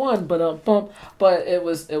ways than one, but it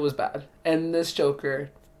was bad. And this Joker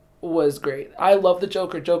was great. I love the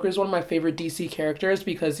Joker. Joker is one of my favorite DC characters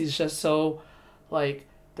because he's just so, like,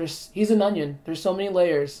 he's an onion. There's so many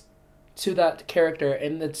layers to that character,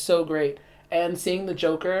 and it's so great. And seeing the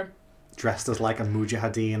Joker Dressed as like a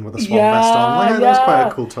Mujahideen with a swan vest on. Like, that was quite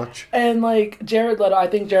a cool touch. and like Jared Leto, I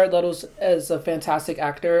think Jared Leto is a fantastic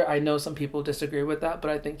actor. I know some people disagree with that,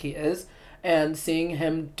 but I think he is. And seeing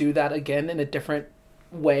him do that again in a different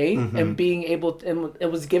way and being able to, and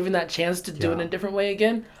it was given that chance to do it in a different way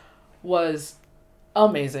again was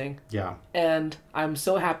amazing. Yeah. And I'm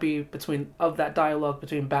so happy of that dialogue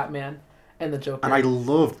between Batman and the Joker. And I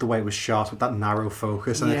loved the way it was shot with that narrow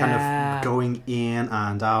focus and it kind of going in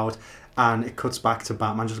and out. And it cuts back to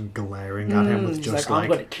Batman just glaring at him with He's just like, I'm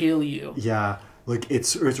gonna kill you. Yeah. Like,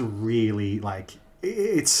 it's really, like,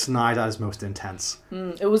 it's Snyder at his most intense.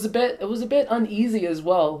 It was a bit uneasy as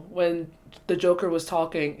well when the Joker was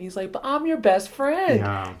talking. He's like, but I'm your best friend.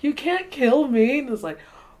 Yeah. You can't kill me. And it's like,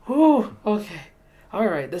 whew, okay. All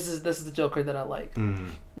right, this is the Joker that I like.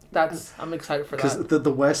 I'm excited for that. Because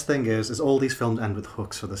the worst thing is all these films end with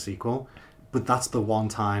hooks for the sequel, but that's the one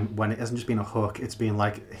time when it hasn't just been a hook, it's been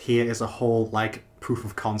like, here is a whole, like, proof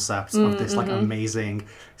of concept of this, like, amazing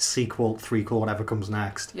sequel, threequel, whatever comes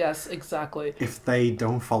next. Yes, exactly. If they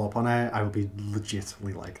don't follow up on it, I will be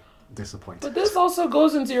legitimately, like, disappointed. But this also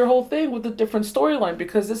goes into your whole thing with a different storyline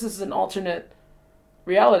because this is an alternate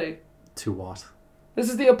reality. To what? This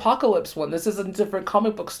is the Apocalypse one. This is a different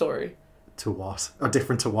comic book story. To what? Or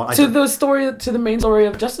different to what? To the main story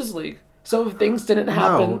of Justice League. So if things didn't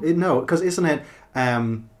happen... No, because isn't it...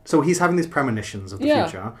 so he's having these premonitions of the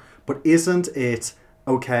future, but isn't it,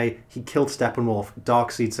 okay, he killed Steppenwolf,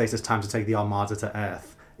 Darkseid says it's time to take the Armada to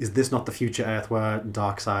Earth. Is this not the future Earth where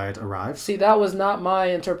Darkseid arrives? See, that was not my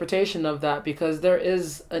interpretation of that because there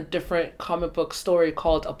is a different comic book story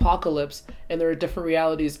called Apocalypse, and there are different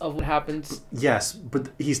realities of what happens. Yes, but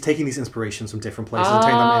he's taking these inspirations from different places and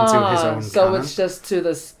turning them into his own canon. It's just to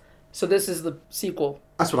this... So this is the sequel.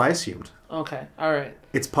 That's what I assumed. Okay, all right.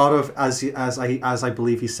 It's part of, as I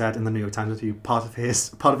believe he said in the New York Times interview, part of his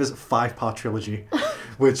 5-part trilogy,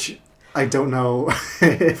 which I don't know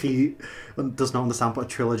if he does not understand what a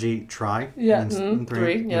trilogy means.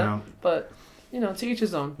 Three, yeah. You know. But, to each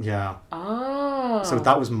his own. Yeah. Ah. So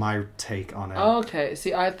that was my take on it. Okay,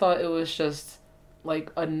 see, I thought it was just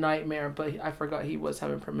like a nightmare, but I forgot he was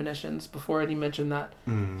having premonitions before he mentioned that.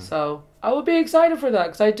 So I would be excited for that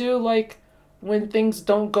because I do like when things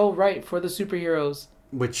don't go right for the superheroes.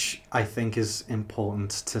 which I think is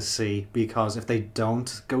important to see, because if they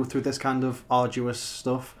don't go through this kind of arduous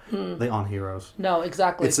stuff, they aren't heroes. No,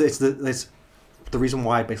 exactly. It's the reason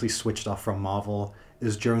why I basically switched off from Marvel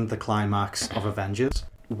is during the climax of Avengers,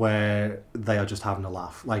 where they are just having a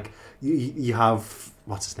laugh. Like, you have,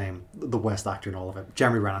 what's his name? The worst actor in all of it,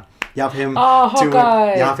 Jeremy Renner. You have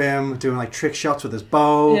him doing like trick shots with his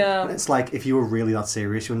bow. Yeah. And it's like, if you were really that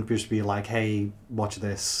serious, you wouldn't just be like, hey, watch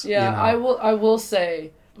this. Yeah, I will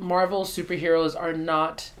say Marvel superheroes are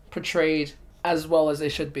not portrayed as well as they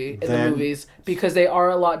should be in the movies, because they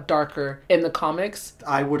are a lot darker in the comics.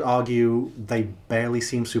 I would argue they barely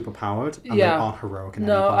seem superpowered, and they aren't heroic in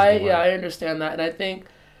any possible way. I understand that, and I think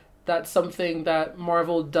that's something that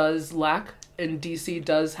Marvel does lack and DC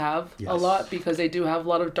does have a lot, because they do have a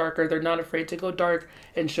lot of darker. They're not afraid to go dark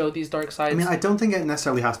and show these dark sides. I mean, I don't think it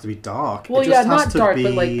necessarily has to be dark. Well, it just has not to dark, be...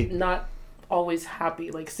 but like not always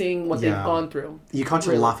happy, like seeing what they've gone through. You can't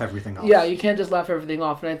just laugh everything off. Yeah, you can't just laugh everything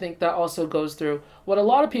off, and I think that also goes through what a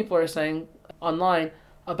lot of people are saying online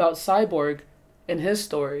about Cyborg and his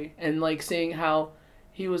story, and like seeing how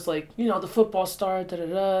he was like, you know, the football star, and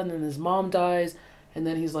then his mom dies, and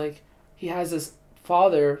then he's like, he has this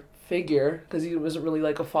father figure, because he wasn't really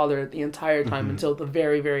like a father the entire time until the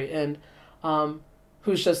very, very end,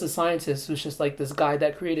 who's just a scientist, who's just like this guy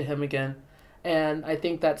that created him again. And I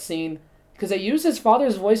think that scene, because they use his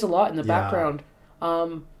father's voice a lot in the background,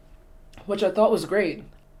 which I thought was great.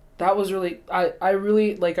 That was really, I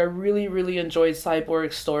really enjoyed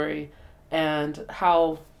Cyborg's story and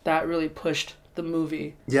how that really pushed the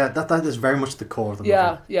movie. Yeah, that is very much the core of the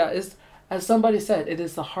movie. Yeah, as somebody said, it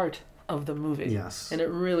is the heart of the movie. Yes. And it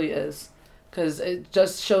really is, because it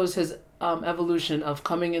just shows his evolution of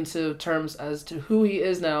coming into terms as to who he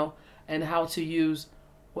is now and how to use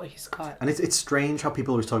what he's got. And it's strange how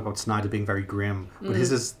people always talk about Snyder being very grim, but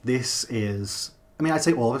this is I mean, I'd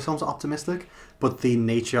say all of his films are optimistic, but the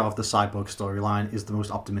nature of the Cyborg storyline is the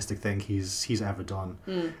most optimistic thing he's ever done.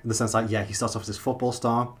 In the sense that, he starts off as this football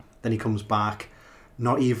star, then he comes back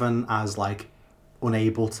not even as like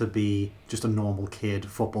unable to be just a normal kid,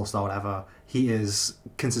 football star, whatever. He is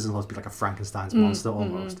consistently to be like a Frankenstein's monster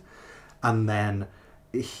almost. And then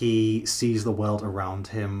he sees the world around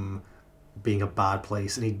him being a bad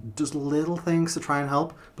place, and he does little things to try and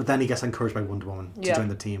help, but then he gets encouraged by Wonder Woman to join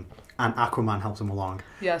the team, and Aquaman helps him along.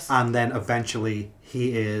 Yes. And then eventually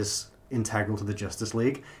he is integral to the Justice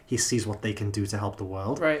League. He sees what they can do to help the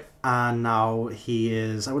world. Right. And now he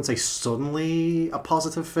is, I wouldn't say suddenly a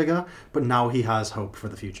positive figure, but now he has hope for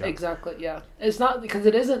the future. Exactly, yeah. It's not, because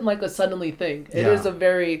it isn't like a suddenly thing. It is a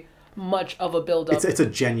very much of a build-up. It's a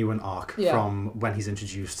genuine arc from when he's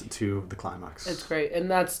introduced to the climax. It's great, and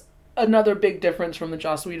that's another big difference from the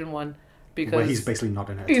Joss Whedon one, because where he's basically not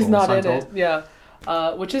in it. He's not in it, yeah.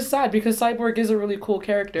 Which is sad, because Cyborg is a really cool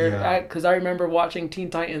character. Because I remember watching Teen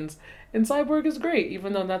Titans, and Cyborg is great,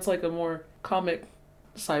 even though that's like a more comic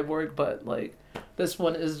Cyborg. But like this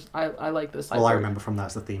one is, I like this Cyborg. All I remember from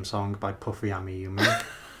that's the theme song by Puffy Ami Yumi.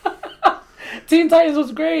 Teen Titans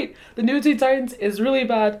was great. The new Teen Titans is really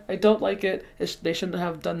bad. I don't like it. They shouldn't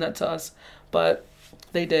have done that to us, but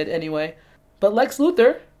they did anyway. But Lex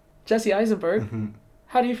Luthor, Jesse Eisenberg,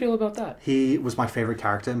 how do you feel about that? He was my favourite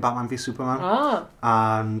character in Batman v Superman.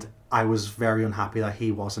 And I was very unhappy that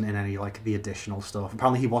he wasn't in any, like, the additional stuff.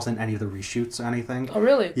 Apparently he wasn't in any of the reshoots or anything. Oh,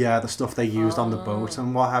 really? Yeah, the stuff they used on the boat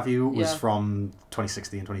and what have you was from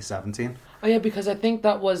 2016, 2017. Oh, yeah, because I think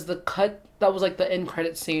that was the cut, that was, like, the end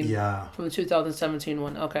credit scene from the 2017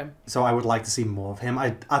 one. Okay. So I would like to see more of him.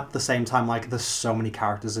 At the same time, like, there's so many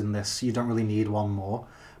characters in this, you don't really need one more.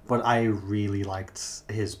 But I really liked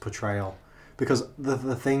his portrayal. Because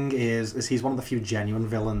the thing is he's one of the few genuine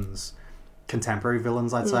villains, contemporary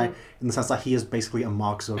villains, I'd say, in the sense that he is basically a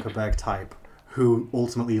Mark Zuckerberg type who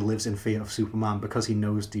ultimately lives in fear of Superman because he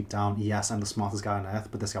knows deep down, yes, I'm the smartest guy on earth,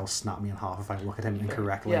 but this guy will snap me in half if I look at him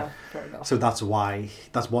incorrectly. Yeah, fair enough. So that's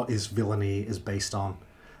what his villainy is based on.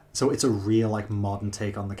 So it's a real, like, modern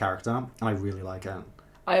take on the character, and I really like it.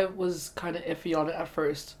 I was kind of iffy on it at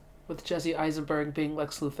first, with Jesse Eisenberg being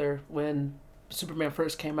Lex Luthor when Superman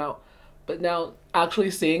first came out. But now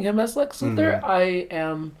actually seeing him as Lex Luthor,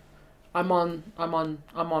 I'm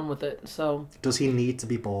on with it. So does he need to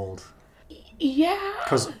be bald? Yeah.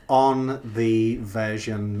 Because on the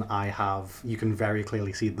version I have, you can very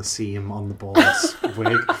clearly see the seam on the bald's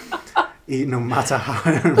wig. No matter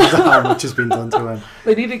how much has been done to him.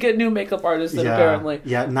 They need to get new makeup artists apparently.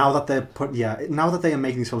 Yeah, now that they are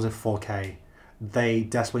making these films in 4K, they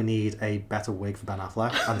desperately need a better wig for Ben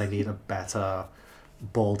Affleck, and they need a better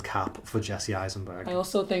bald cap for Jesse Eisenberg. I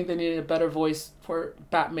also think they need a better voice for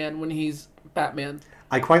Batman when he's Batman.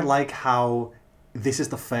 I quite like how this is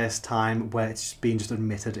the first time where it's been just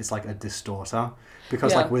admitted it's like a distorter.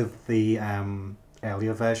 Because Yeah. like with the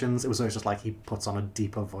earlier versions, it was always just like he puts on a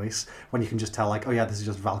deeper voice when you can just tell like, oh yeah, this is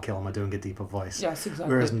just Val Kilmer doing a deeper voice. Yes,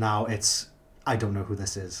 exactly. Whereas now it's, I don't know who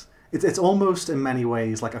this is. It's almost in many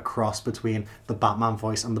ways like a cross between the Batman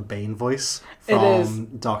voice and the Bane voice It is. from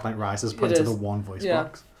Dark Knight Rises put It into is. the one voice Yeah.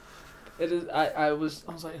 box. It is. I was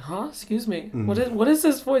like, huh? Excuse me. What is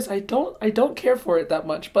this voice? I don't care for it that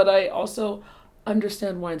much, but I also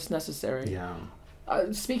understand why it's necessary. Yeah.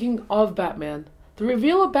 Speaking of Batman, the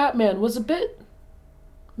reveal of Batman was a bit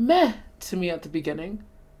meh to me at the beginning.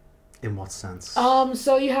 In what sense?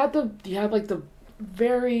 So you had like the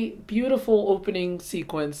very beautiful opening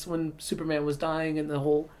sequence when Superman was dying and the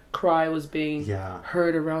whole cry was being Yeah.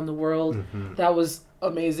 heard around the world. Mhm. That was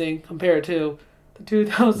amazing compared to the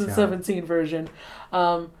 2017 version.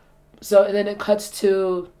 So and then it cuts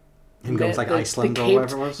to Him going to like Iceland or caped,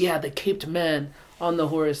 whatever it was? Yeah, the caped man on the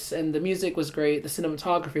horse, and the music was great. The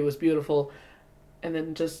cinematography was beautiful, and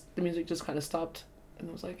then just the music just kind of stopped, and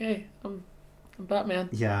I was like, "Hey, I'm Batman."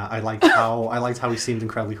 Yeah, I liked how he seemed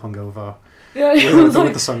incredibly hungover Yeah, with, it was with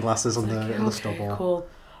like, the sunglasses and like, the okay, stubble. cool.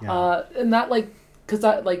 Yeah. And that because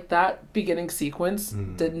that beginning sequence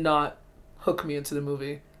Mm. did not hook me into the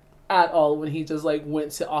movie at all when he just like went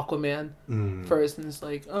to Aquaman first and it's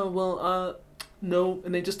like, oh well, no,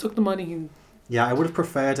 and they just took the money. Yeah, I would have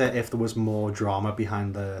preferred it if there was more drama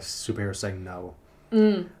behind the superhero saying no.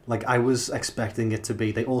 Like, I was expecting it to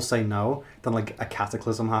be, they all say no, then like a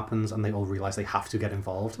cataclysm happens and they all realize they have to get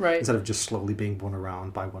involved. Right. Instead of just slowly being won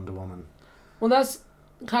around by Wonder Woman. Well, that's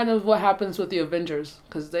kind of what happens with the Avengers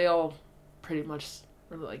because they all pretty much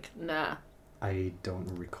were like, nah. I don't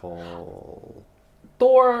recall.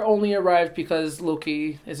 Thor only arrived because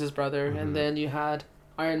Loki is his brother, and then you had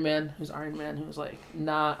Iron Man, who was like,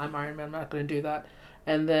 nah, I'm Iron Man, I'm not going to do that.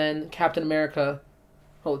 And then Captain America,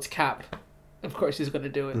 well, it's Cap. Of course he's going to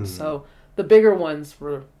do it. So the bigger ones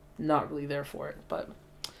were not really there for it, but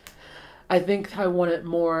I think I wanted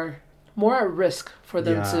more at risk for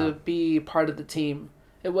them Yeah. to be part of the team.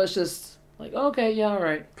 It was just like, okay, yeah, all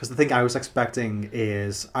right. Because the thing I was expecting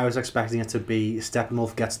it to be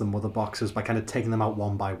Steppenwolf gets the mother boxes by kind of taking them out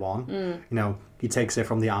one by one. You know, he takes it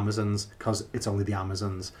from the Amazons because it's only the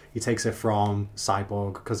Amazons. He takes it from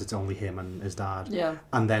Cyborg because it's only him and his dad. Yeah.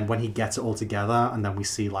 And then when he gets it all together, and then we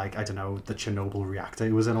see, like, I don't know, the Chernobyl reactor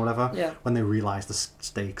he was in or whatever, Yeah. when they realise the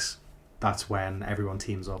stakes, that's when everyone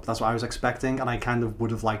teams up. That's what I was expecting, and I kind of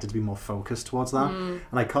would have liked it to be more focused towards that. And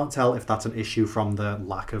I can't tell if that's an issue from the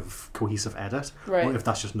lack of cohesive edit, Right. or if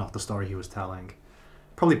that's just not the story he was telling.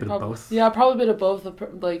 Probably a bit of both. Yeah, probably a bit of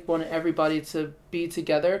both. Like, wanted everybody to be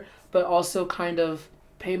together, but also kind of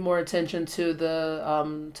pay more attention to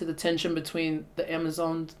the tension between the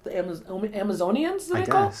Amazonians, I they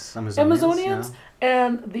call? guess. Amazonians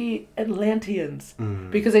and the Atlanteans,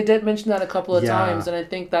 because they did mention that a couple of Yeah. times, and I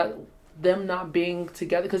think that them not being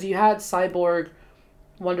together, because you had Cyborg,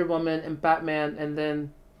 Wonder Woman, and Batman, and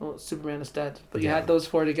then Superman is dead, but you Yeah. had those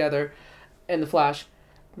four together, and the Flash.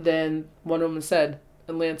 Then Wonder Woman said,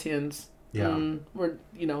 Atlanteans, Yeah.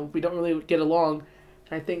 we don't really get along.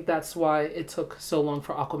 And I think that's why it took so long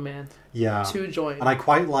for Aquaman Yeah. to join. And I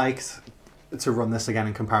quite liked to run this again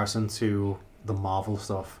in comparison to the Marvel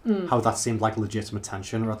stuff, how that seemed like legitimate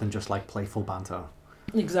tension rather than just like playful banter.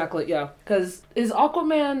 Exactly, yeah. Because is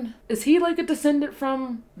he like a descendant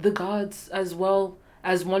from the gods as well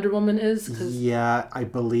as Wonder Woman is? 'Cause Yeah, I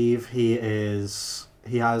believe he is.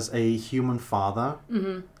 He has a human father.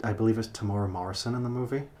 I believe it's Tamora Morrison in the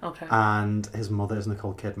movie. Okay. And his mother is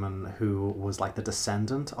Nicole Kidman, who was like the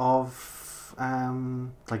descendant of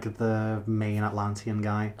like the main Atlantean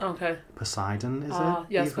guy. Okay. Poseidon, is it?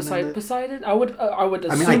 Yes, even in the- Poseidon. I would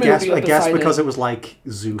assume I mean, I it guess would be because Poseidon. it was like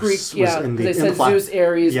Zeus Greek, was yeah. in They the said flag. Zeus,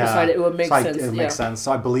 Ares, Poseidon. It would make So sense. It yeah. makes sense.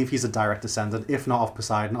 So I believe he's a direct descendant, if not of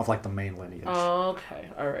Poseidon, of like the main lineage. Okay,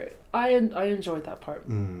 all right. I enjoyed that part,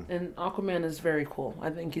 and Aquaman is very cool. I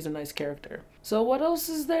think he's a nice character. So what else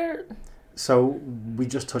is there? So we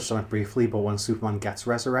just touched on it briefly, but when Superman gets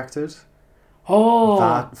resurrected, Oh,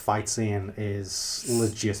 that fight scene is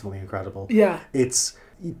legitimately incredible. yeah. It's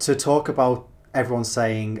to talk about everyone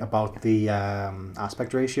saying about the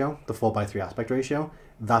aspect ratio, the 4:3 aspect ratio.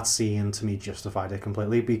 That scene to me justified it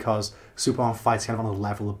completely because Superman fights kind of on a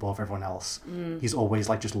level above everyone else. He's always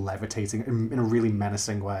like just levitating in a really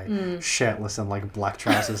menacing way, shirtless and like black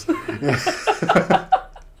trousers.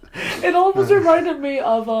 It almost reminded me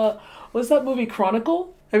of what's that movie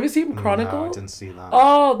Chronicle? Have you seen Chronicle? No, I didn't see that.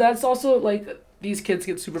 Oh, that's also like these kids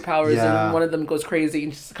get superpowers Yeah. and one of them goes crazy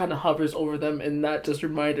and just kind of hovers over them, and that just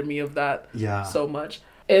reminded me of that Yeah. so much.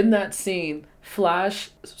 In that scene,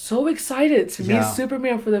 Flash so excited to meet Yeah.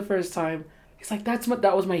 Superman for the first time. He's like,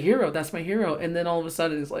 that was my hero. That's my hero. And then all of a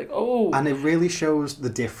sudden, he's like, oh. And it really shows the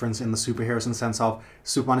difference in the superheroes in the sense of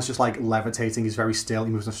Superman is just like levitating. He's very still.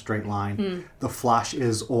 He moves in a straight line. The Flash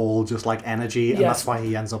is all just like energy, and Yes. that's why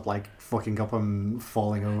he ends up like fucking up and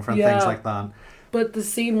falling over and Yeah. things like that. But the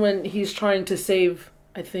scene when he's trying to save,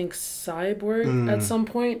 I think, Cyborg at some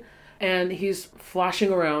point, and he's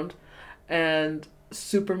flashing around, and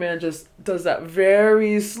Superman just does that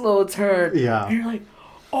very slow turn. Yeah. And you're like,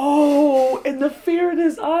 oh, and the fear in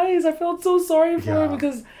his eyes. I felt so sorry for Yeah. him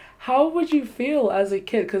because how would you feel as a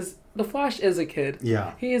kid? Because the Flash is a kid.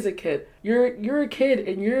 Yeah. He is a kid. You're a kid,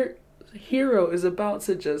 and your hero is about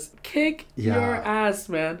to just kick Yeah. your ass,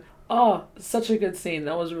 man. Oh, such a good scene.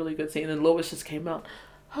 That was a really good scene. And Lois just came out.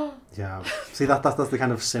 Yeah. See, that's the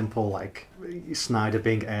kind of simple, like, Snyder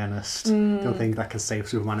being earnest. Don't think that can save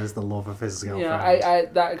Superman is the love of his girlfriend. Yeah, I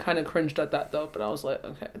that kind of cringed at that though, but I was like,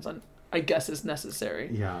 okay, I guess it's necessary.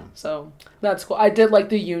 Yeah. So that's cool. I did like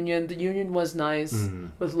the union. The union was nice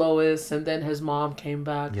with Lois, and then his mom came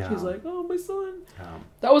back. Yeah. She's like, oh, my son. Yeah.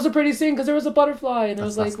 That was a pretty scene because there was a butterfly, and it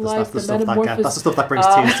was like life, the metamorphosis. That's the stuff that brings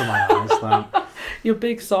tears to my eyes. Though. You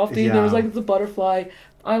big softie. Yeah. There was like the butterfly.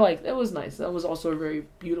 I liked it. Was nice. That was also a very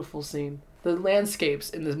beautiful scene. The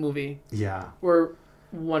landscapes in this movie Yeah. were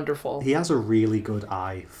wonderful. He has a really good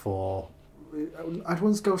eye for, I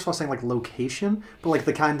don't go for saying like location, but like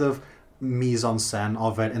the kind of mise en scène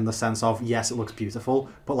of it, in the sense of, yes, it looks beautiful,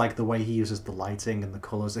 but like the way he uses the lighting and the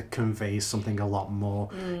colours, it conveys something a lot more.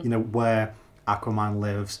 You know, where Aquaman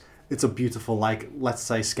lives, it's a beautiful, like, let's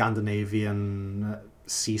say Scandinavian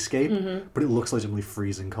seascape, but it looks legitimately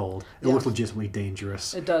freezing cold. It looks legitimately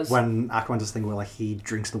dangerous. It does. When Aquaman does the thing where like he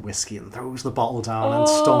drinks the whiskey and throws the bottle down and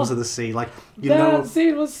storms to the sea, like, you that know,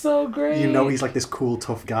 scene was so great. you know he's like this cool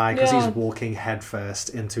tough guy because Yeah. he's walking headfirst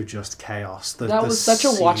into just chaos. That was such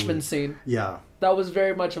a Watchmen scene. Yeah. That was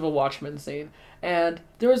very much of a Watchmen scene. And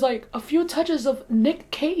there was like a few touches of Nick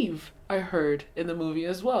Cave, I heard, in the movie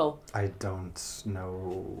as well. I don't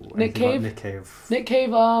know Nick anything about Cave? Nick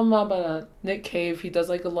Cave. Nick Cave, he does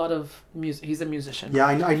like a lot of music. He's a musician. Yeah,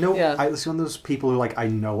 I know. Yeah. He's one of those people who like I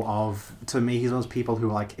know of. To me, he's one of those people who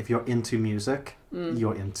like if you're into music,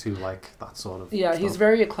 you're into like that sort of. Yeah, stuff. he's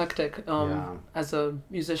very eclectic Yeah. as a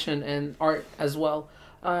musician and art as well.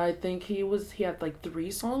 I think he had like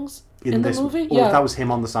 3 songs in the this movie. Oh, Yeah. that was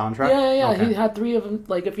him on the soundtrack. Yeah. Okay. He had 3 of them.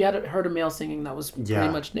 Like, if you had heard a male singing, that was Yeah,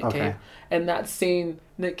 pretty much Nick okay. Cave. And that scene,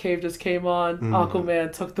 Nick Cave just came on. Mm.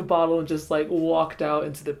 Aquaman took the bottle and just like walked out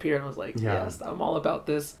into the pier. And I was like, Yeah. yes, I'm all about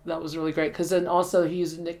this. That was really great. Because then also he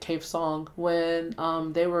used a Nick Cave song when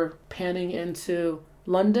they were panning into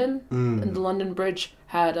London, and the London Bridge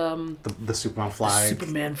had the Superman flag.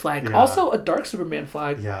 Superman flag. Yeah. Also a dark Superman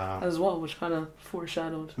flag Yeah. as well, which kind of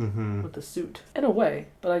foreshadowed Mm-hmm. with the suit in a way.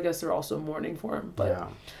 But I guess they're also mourning for him. But Yeah.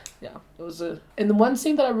 yeah, it was and the one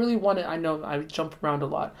scene that I really wanted, I know I jump around a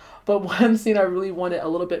lot, but one scene I really wanted a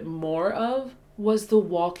little bit more of was the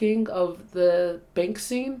walking of the bank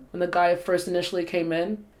scene when the guy first initially came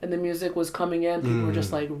in and the music was coming in. People were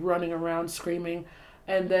just like running around screaming,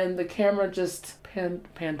 and then the camera just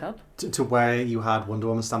panned up. To where you had Wonder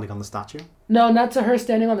Woman standing on the statue. No, not to her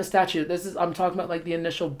standing on the statue. I'm talking about like the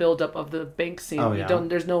initial build-up of the bank scene. Oh, yeah.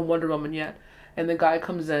 There's no Wonder Woman yet, and the guy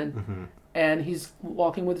comes in. And he's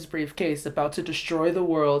walking with his briefcase, about to destroy the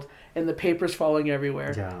world, and the paper's falling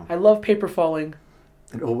everywhere. Yeah. I love paper falling.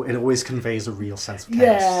 It always conveys a real sense of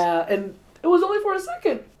chaos. Yeah, and it was only for a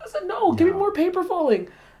second. I said, no, give me Yeah. more paper falling.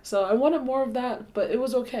 So I wanted more of that, but it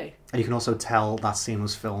was okay. And you can also tell that scene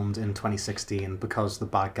was filmed in 2016 because the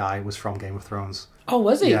bad guy was from Game of Thrones. Oh,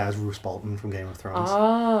 was he? Yeah, it's Roose Bolton from Game of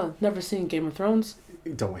Thrones. Never seen Game of Thrones.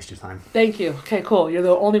 Don't waste your time. Thank you. Okay, cool. You're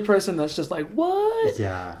the only person that's just like, what?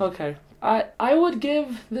 Yeah. Okay. I would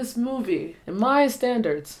give this movie, in my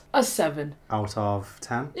standards, a 7. Out of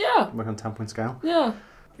 10? Yeah. We're on a 10-point scale. Yeah.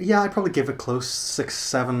 Yeah, I'd probably give it close 6,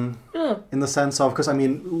 7. Yeah. In the sense of, because I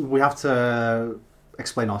mean, we have to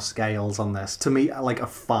explain our scales on this. To me, like a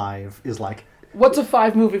 5 is like. What's a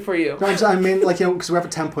 5 movie for you? No, I mean, like, you know, because we have a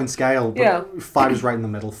 10-point scale, but Yeah. 5 is right in the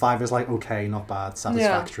middle. 5 is like, okay, not bad,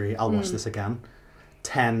 satisfactory, I'll watch this again.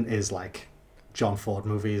 10 is like John Ford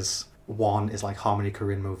movies. 1 is like Harmony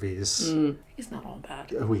Korine movies. He's not all bad.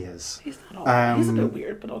 Who he is. He's not all bad. He's a bit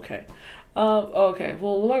weird, but okay. Okay,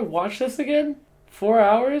 well, will I watch this again? 4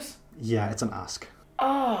 hours? Yeah, it's an ask.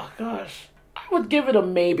 Oh, gosh. I would give it a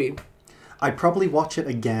maybe. I'd probably watch it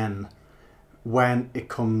again when it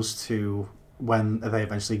comes to when they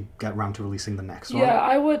eventually get around to releasing the next one. Yeah,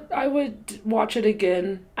 I would watch it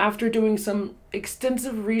again after doing some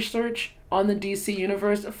extensive research on the DC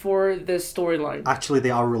universe for this storyline. Actually,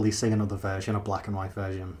 they are releasing another version, a black and white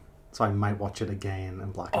version. So I might watch it again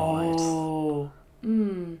in black and white. Oh.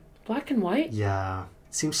 Black and white? Yeah.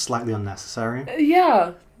 It seems slightly unnecessary.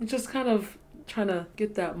 Yeah. Just kind of trying to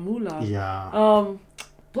get that moolah. Yeah.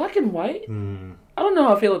 Black and white? I don't know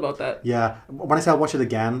how I feel about that. Yeah. When I say I'll watch it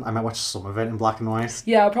again, I might watch some of it in black and white.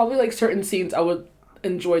 Yeah, probably like certain scenes I would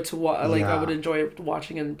enjoy to watch. Like Yeah. I would enjoy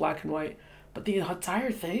watching in black and white. But the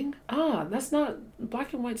entire thing? That's not...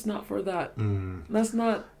 Black and white's not for that. That's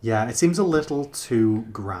not... Yeah, it seems a little too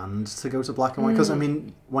grand to go to black and white. Because, I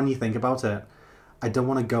mean, when you think about it, I don't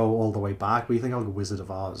want to go all the way back, but you think of like Wizard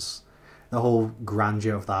of Oz. The whole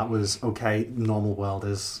grandeur of that was, okay, normal world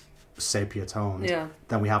is sepia toned. Yeah.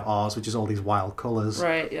 Then we have Oz, which is all these wild colours.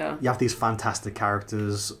 Right, yeah. You have these fantastic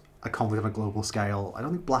characters, a conflict on a global scale. I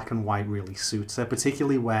don't think black and white really suits it,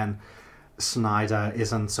 particularly when Snyder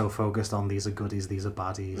isn't so focused on these are goodies, these are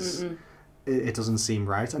baddies. It doesn't seem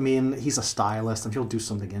right. I mean, he's a stylist and he'll do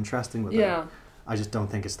something interesting with it. I just don't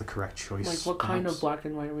think it's the correct choice. Like, what kind perhaps. of black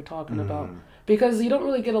and white are we talking about? Because you don't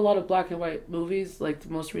really get a lot of black and white movies. Like, the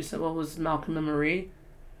most recent one was Malcolm and Marie,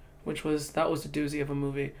 that was a doozy of a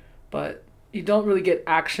movie. But you don't really get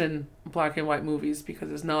action black and white movies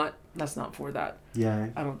because that's not for that. Yeah.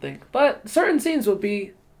 I don't think. But certain scenes would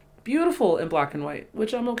be beautiful in black and white,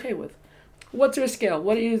 which I'm okay with. What's your scale?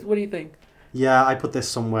 What do you think? Yeah, I put this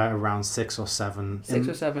somewhere around 6 or 7. 6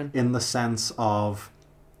 or 7. In the sense of,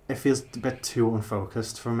 it feels a bit too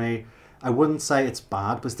unfocused for me. I wouldn't say it's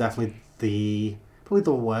bad, but it's definitely probably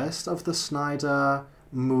the worst of the Snyder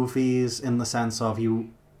movies in the sense of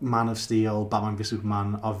Man of Steel, Batman v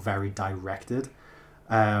Superman are very directed.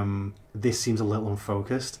 This seems a little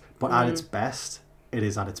unfocused, but at its best, it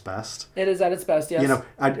is at its best. It is at its best, yes. You know,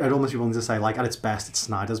 I'd almost be willing to say, like, at its best, it's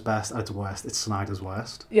Snyder's best. At its worst, it's Snyder's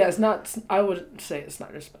worst. Yeah, it's not... I would say it's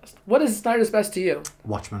Snyder's best. What is Snyder's best to you?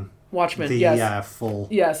 Watchmen. Watchmen, yes.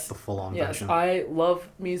 The full-on version. I love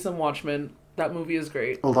me some Watchmen. That movie is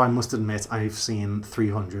great. Although I must admit, I've seen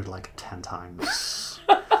 300 like 10 times.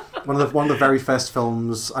 one of the very first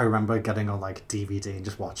films I remember getting on like DVD and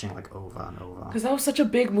just watching like over and over. Because that was such a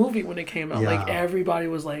big movie when it came out. Yeah. Like everybody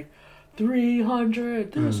was like,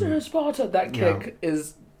 300, this is Sparta. That kick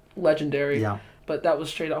is legendary. Yeah. But that was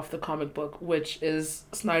straight off the comic book, which is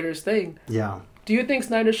Snyder's thing. Yeah. Do you think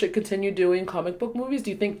Snyder should continue doing comic book movies?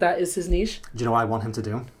 Do you think that is his niche? Do you know what I want him to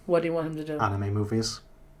do? What do you want him to do? Anime movies.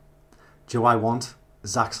 Do you know what I want?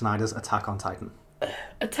 Zack Snyder's Attack on Titan.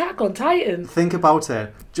 Attack on Titan? Think about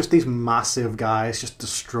it. Just these massive guys just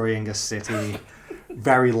destroying a city.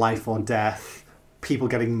 Very life or death. People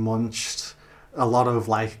getting munched. A lot of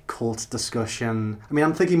like cult discussion. I mean,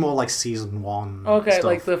 I'm thinking more like season 1. Okay, stuff.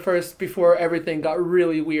 like the first, before everything got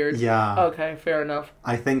really weird. Yeah. Okay, fair enough.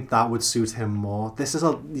 I think that would suit him more. That's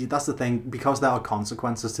the thing, because there are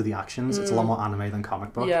consequences to the actions, it's a lot more anime than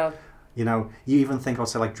comic book. Yeah. You know, you even think about,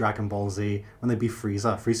 say, like Dragon Ball Z, when they beat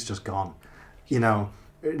Frieza's just gone. You know,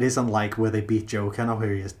 it isn't like where they beat Joker, now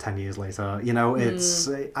here he is 10 years later. You know, it's,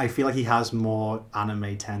 I feel like he has more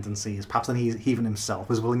anime tendencies, perhaps than he even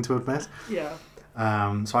himself is willing to admit. Yeah.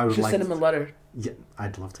 So I would Just like... send him a letter. Yeah,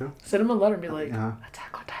 I'd love to. Send him a letter and be like,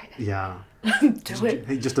 Attack on Titan. Yeah. Do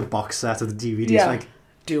it. Just a box set of the DVDs, Yeah. like...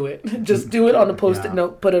 Do it. Just do it on a post-it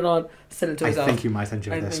note, put it on, send it to his house. I think you might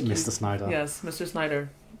enjoy this, Mr. Snyder. Yes, Mr. Snyder.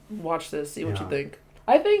 Watch this, see what you Yeah. think.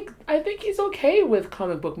 I think he's okay with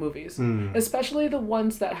comic book movies, especially the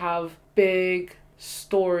ones that have big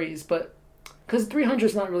stories, but because 300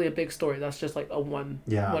 is not really a big story, that's just like a one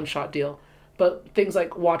shot deal. But things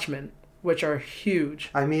like Watchmen, which are huge.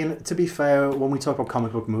 I mean, to be fair, when we talk about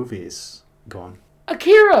comic book movies, go on.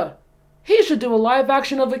 Akira! He should do a live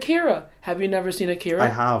action of Akira. Have you never seen Akira? I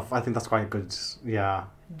have. I think that's quite good. Yeah.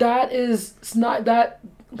 That is not that.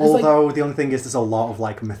 Although the only thing is, there's a lot of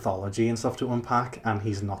like mythology and stuff to unpack, and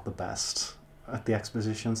he's not the best at the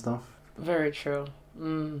exposition stuff. Very true.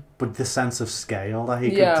 But the sense of scale that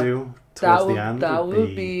he could do towards the end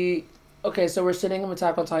would be okay. So we're sending him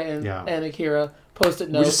Attack on Titan and Akira.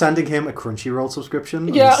 Post-it note. We're just sending him a Crunchyroll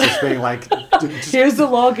subscription. Yeah. And just being like, here's the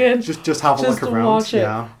login. Just have a look around. Watch it.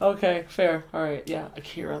 Yeah. Okay, fair. All right. Yeah,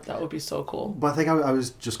 Akira. That would be so cool. But I think I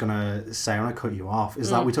was just gonna say when I cut you off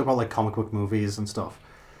is that we talk about like comic book movies and stuff.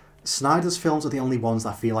 Snyder's films are the only ones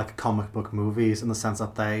that feel like comic book movies in the sense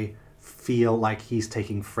that they feel like he's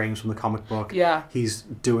taking frames from the comic book. Yeah. He's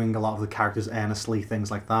doing a lot of the characters earnestly,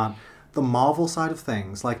 things like that. The Marvel side of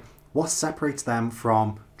things, like what separates them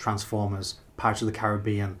from Transformers, Pirates of the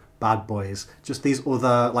Caribbean, Bad Boys, just these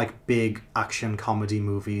other like big action comedy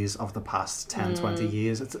movies of the past 10, 20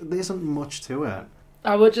 years. There isn't much to it.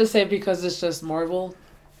 I would just say because it's just Marvel.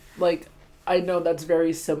 Like, I know that's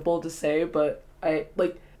very simple to say, but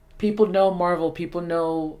people know Marvel, people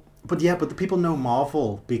know... But the people know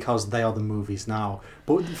Marvel because they are the movies now.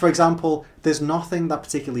 But for example, there's nothing that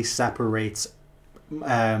particularly separates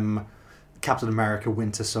Captain America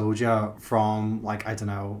Winter Soldier from, like, I don't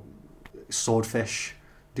know, Swordfish.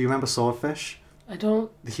 Do you remember Swordfish? I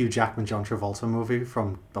don't... The Hugh Jackman, John Travolta movie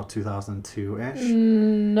from about 2002-ish?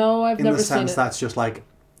 No, I've never seen it. In the sense that's just, like,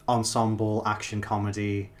 ensemble action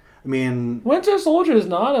comedy. I mean... Winter Soldier is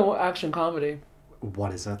not an action comedy.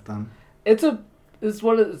 What is it, then? It's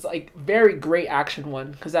like very great action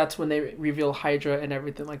one, because that's when they reveal Hydra and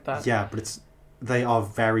everything like that. Yeah, but they are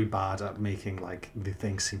very bad at making, like, the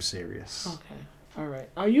things seem serious. Okay, all right.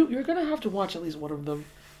 You're gonna have to watch at least one of them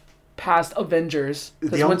past Avengers,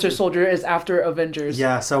 because Winter Soldier is after Avengers.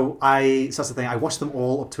 Yeah, so that's the thing. I watched them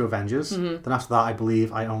all up to Avengers. Then after that, I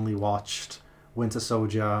believe I only watched Winter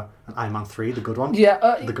Soldier and Iron Man 3, the good one. Yeah,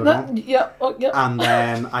 the good one. Yeah, yeah. And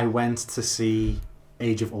then I went to see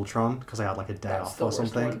Age of Ultron because I had like a day off or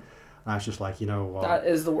something. And I was just like, you know what? That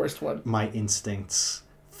is the worst one. My instincts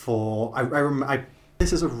for...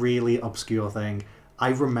 this is a really obscure thing. I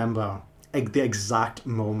remember the exact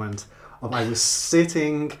moment of I was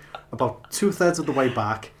sitting about 2/3 of the way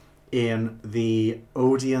back in the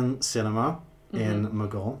Odeon Cinema in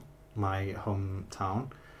Mughal, my hometown,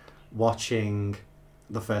 watching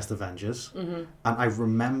the first Avengers. And I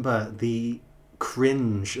remember the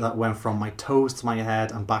cringe that went from my toes to my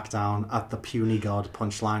head and back down at the puny god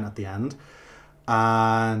punchline at the end.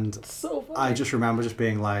 And so funny. I just remember just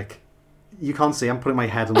being like, you can't see, I'm putting my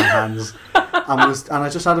head in my hands. and I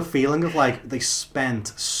just had a feeling of like, they spent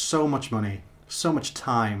so much money, so much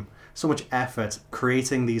time, so much effort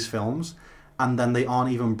creating these films, and then they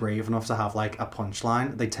aren't even brave enough to have like a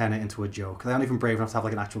punchline. They turn it into a joke. They aren't even brave enough to have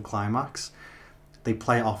like an actual climax. They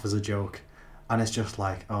play it off as a joke. And it's just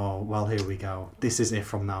like, oh, well, here we go. This is it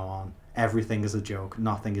from now on. Everything is a joke.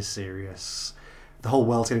 Nothing is serious. The whole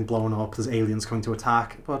world's getting blown up. There's aliens coming to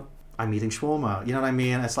attack. But I'm eating shawarma. You know what I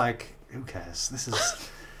mean? It's like, who cares? This is...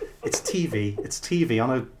 It's TV. It's TV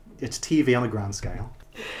on a grand scale.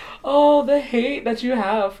 Oh, the hate that you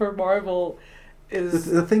have for Marvel is...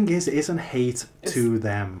 The thing is, it isn't hate to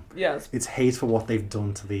them. Yes. It's hate for what they've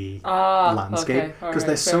done to the landscape. Because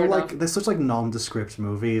they're such like nondescript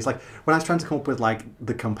movies. Like, when I was trying to come up with like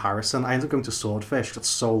the comparison, I ended up going to Swordfish. That's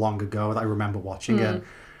so long ago that I remember watching it.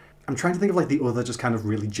 I'm trying to think of like the other just kind of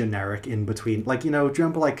really generic in between. Like, you know, do you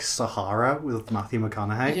remember like Sahara with Matthew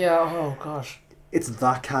McConaughey? Yeah, oh gosh. It's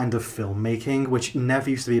that kind of filmmaking, which never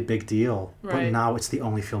used to be a big deal. Right. But now it's the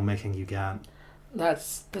only filmmaking you get.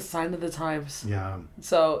 That's the sign of the times. Yeah.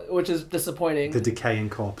 So, which is disappointing. The decaying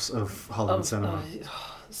corpse of Hollywood cinema.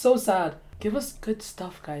 So sad. Give us good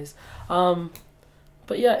stuff, guys.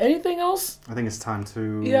 But yeah, anything else? I think it's time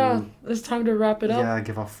to... Yeah, it's time to wrap it up. Yeah,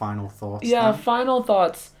 give our final thoughts. Yeah, then. final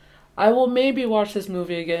thoughts. I will maybe watch this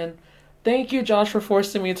movie again. Thank you, Josh, for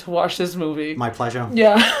forcing me to watch this movie. My pleasure.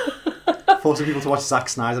 Yeah. Forcing people to watch Zack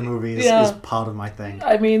Snyder movies is part of my thing.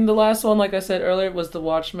 I mean, the last one, like I said earlier, was The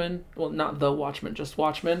Watchmen. Well, not The Watchmen, just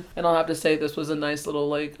Watchmen. And I'll have to say this was a nice little,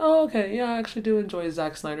 like, oh, okay, yeah, I actually do enjoy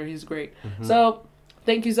Zack Snyder. He's great. So,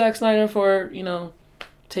 thank you, Zack Snyder, for, you know,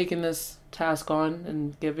 taking this task on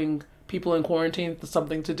and giving people in quarantine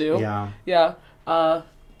something to do. Yeah. Yeah.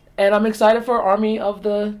 And I'm excited for Army of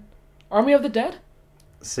the Dead.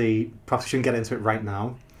 See, perhaps we shouldn't get into it right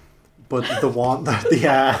now. But the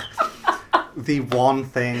one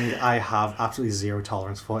thing I have absolutely zero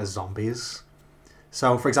tolerance for is zombies.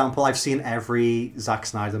 So, for example, I've seen every Zack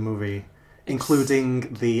Snyder movie,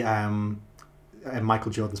 including the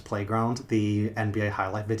Michael Jordan's Playground, the NBA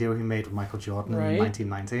highlight video he made with Michael Jordan in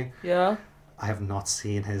 1990. Yeah. I have not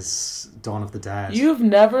seen his Dawn of the Dead. You've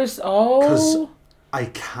never... Because I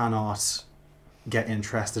cannot get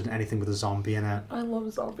interested in anything with a zombie in it. I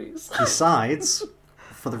love zombies. Besides,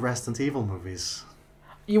 for the Resident Evil movies.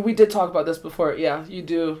 We did talk about this before. Yeah, you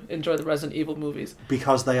do enjoy the Resident Evil movies.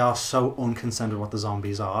 Because they are so unconcerned with what the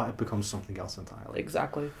zombies are, it becomes something else entirely.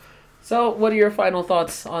 Exactly. So, what are your final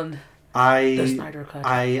thoughts on the Snyder Cut?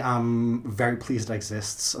 I am very pleased it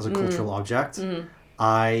exists as a cultural object.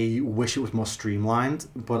 I wish it was more streamlined,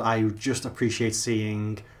 but I just appreciate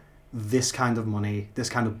seeing this kind of money, this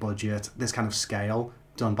kind of budget, this kind of scale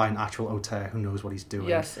done by an actual auteur who knows what he's doing.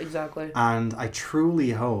 Yes, exactly. And I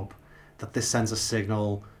truly hope that this sends a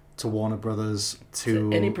signal to Warner Brothers, to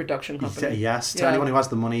any production company. Yes, to anyone who has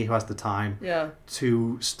the money, who has the time,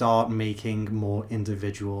 to start making more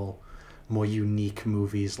individual, more unique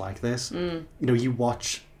movies like this. Mm. You know, you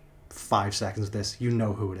watch 5 seconds of this, you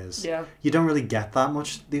know who it is. Yeah. You don't really get that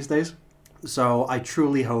much these days. So I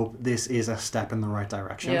truly hope this is a step in the right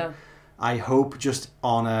direction. Yeah. I hope just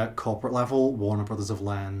on a corporate level, Warner Brothers have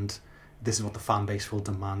learned this is what the fan base will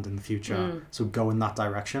demand in the future. So go in that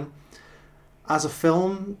direction. As a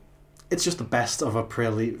film, it's just the best of a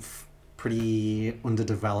pretty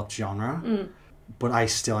underdeveloped genre. But I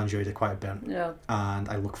still enjoyed it quite a bit. Yeah. And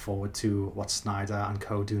I look forward to what Snyder and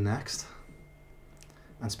co do next.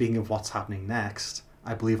 And speaking of what's happening next,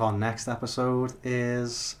 I believe our next episode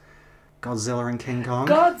is Godzilla and King Kong.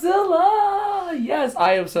 Godzilla! Yes,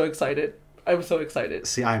 I am so excited. I'm so excited.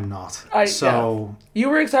 See, I'm not. Yeah. You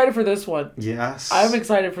were excited for this one. Yes. I'm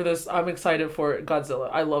excited for this. I'm excited for Godzilla.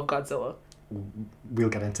 I love Godzilla. We'll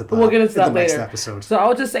get into that. We'll get into that in the later. Next episode. So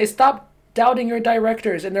I'll just say, stop doubting your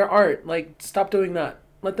directors and their art. Like, stop doing that.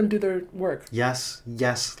 Let them do their work. Yes.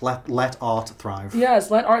 Let art thrive.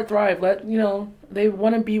 Yes, let art thrive. They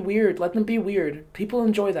want to be weird. Let them be weird. People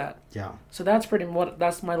enjoy that. Yeah. So that's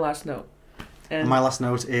that's my last note. And my last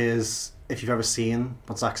note is, if you've ever seen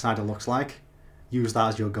what Zack Snyder looks like, use that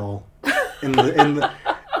as your goal.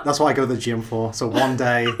 That's what I go to the gym for. So one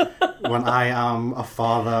day, when I am a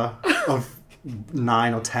father of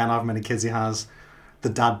 9 or 10, however many kids he has, the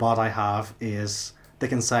dad bod I have is, they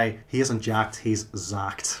can say, he isn't jacked, he's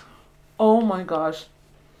zacked. Oh my gosh.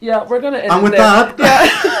 Yeah, we're going to end And with there. that...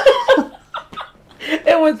 Yeah.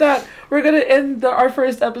 And with that, we're going to end our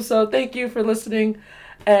first episode. Thank you for listening,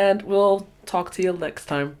 and we'll talk to you next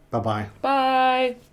time. Bye-bye. Bye.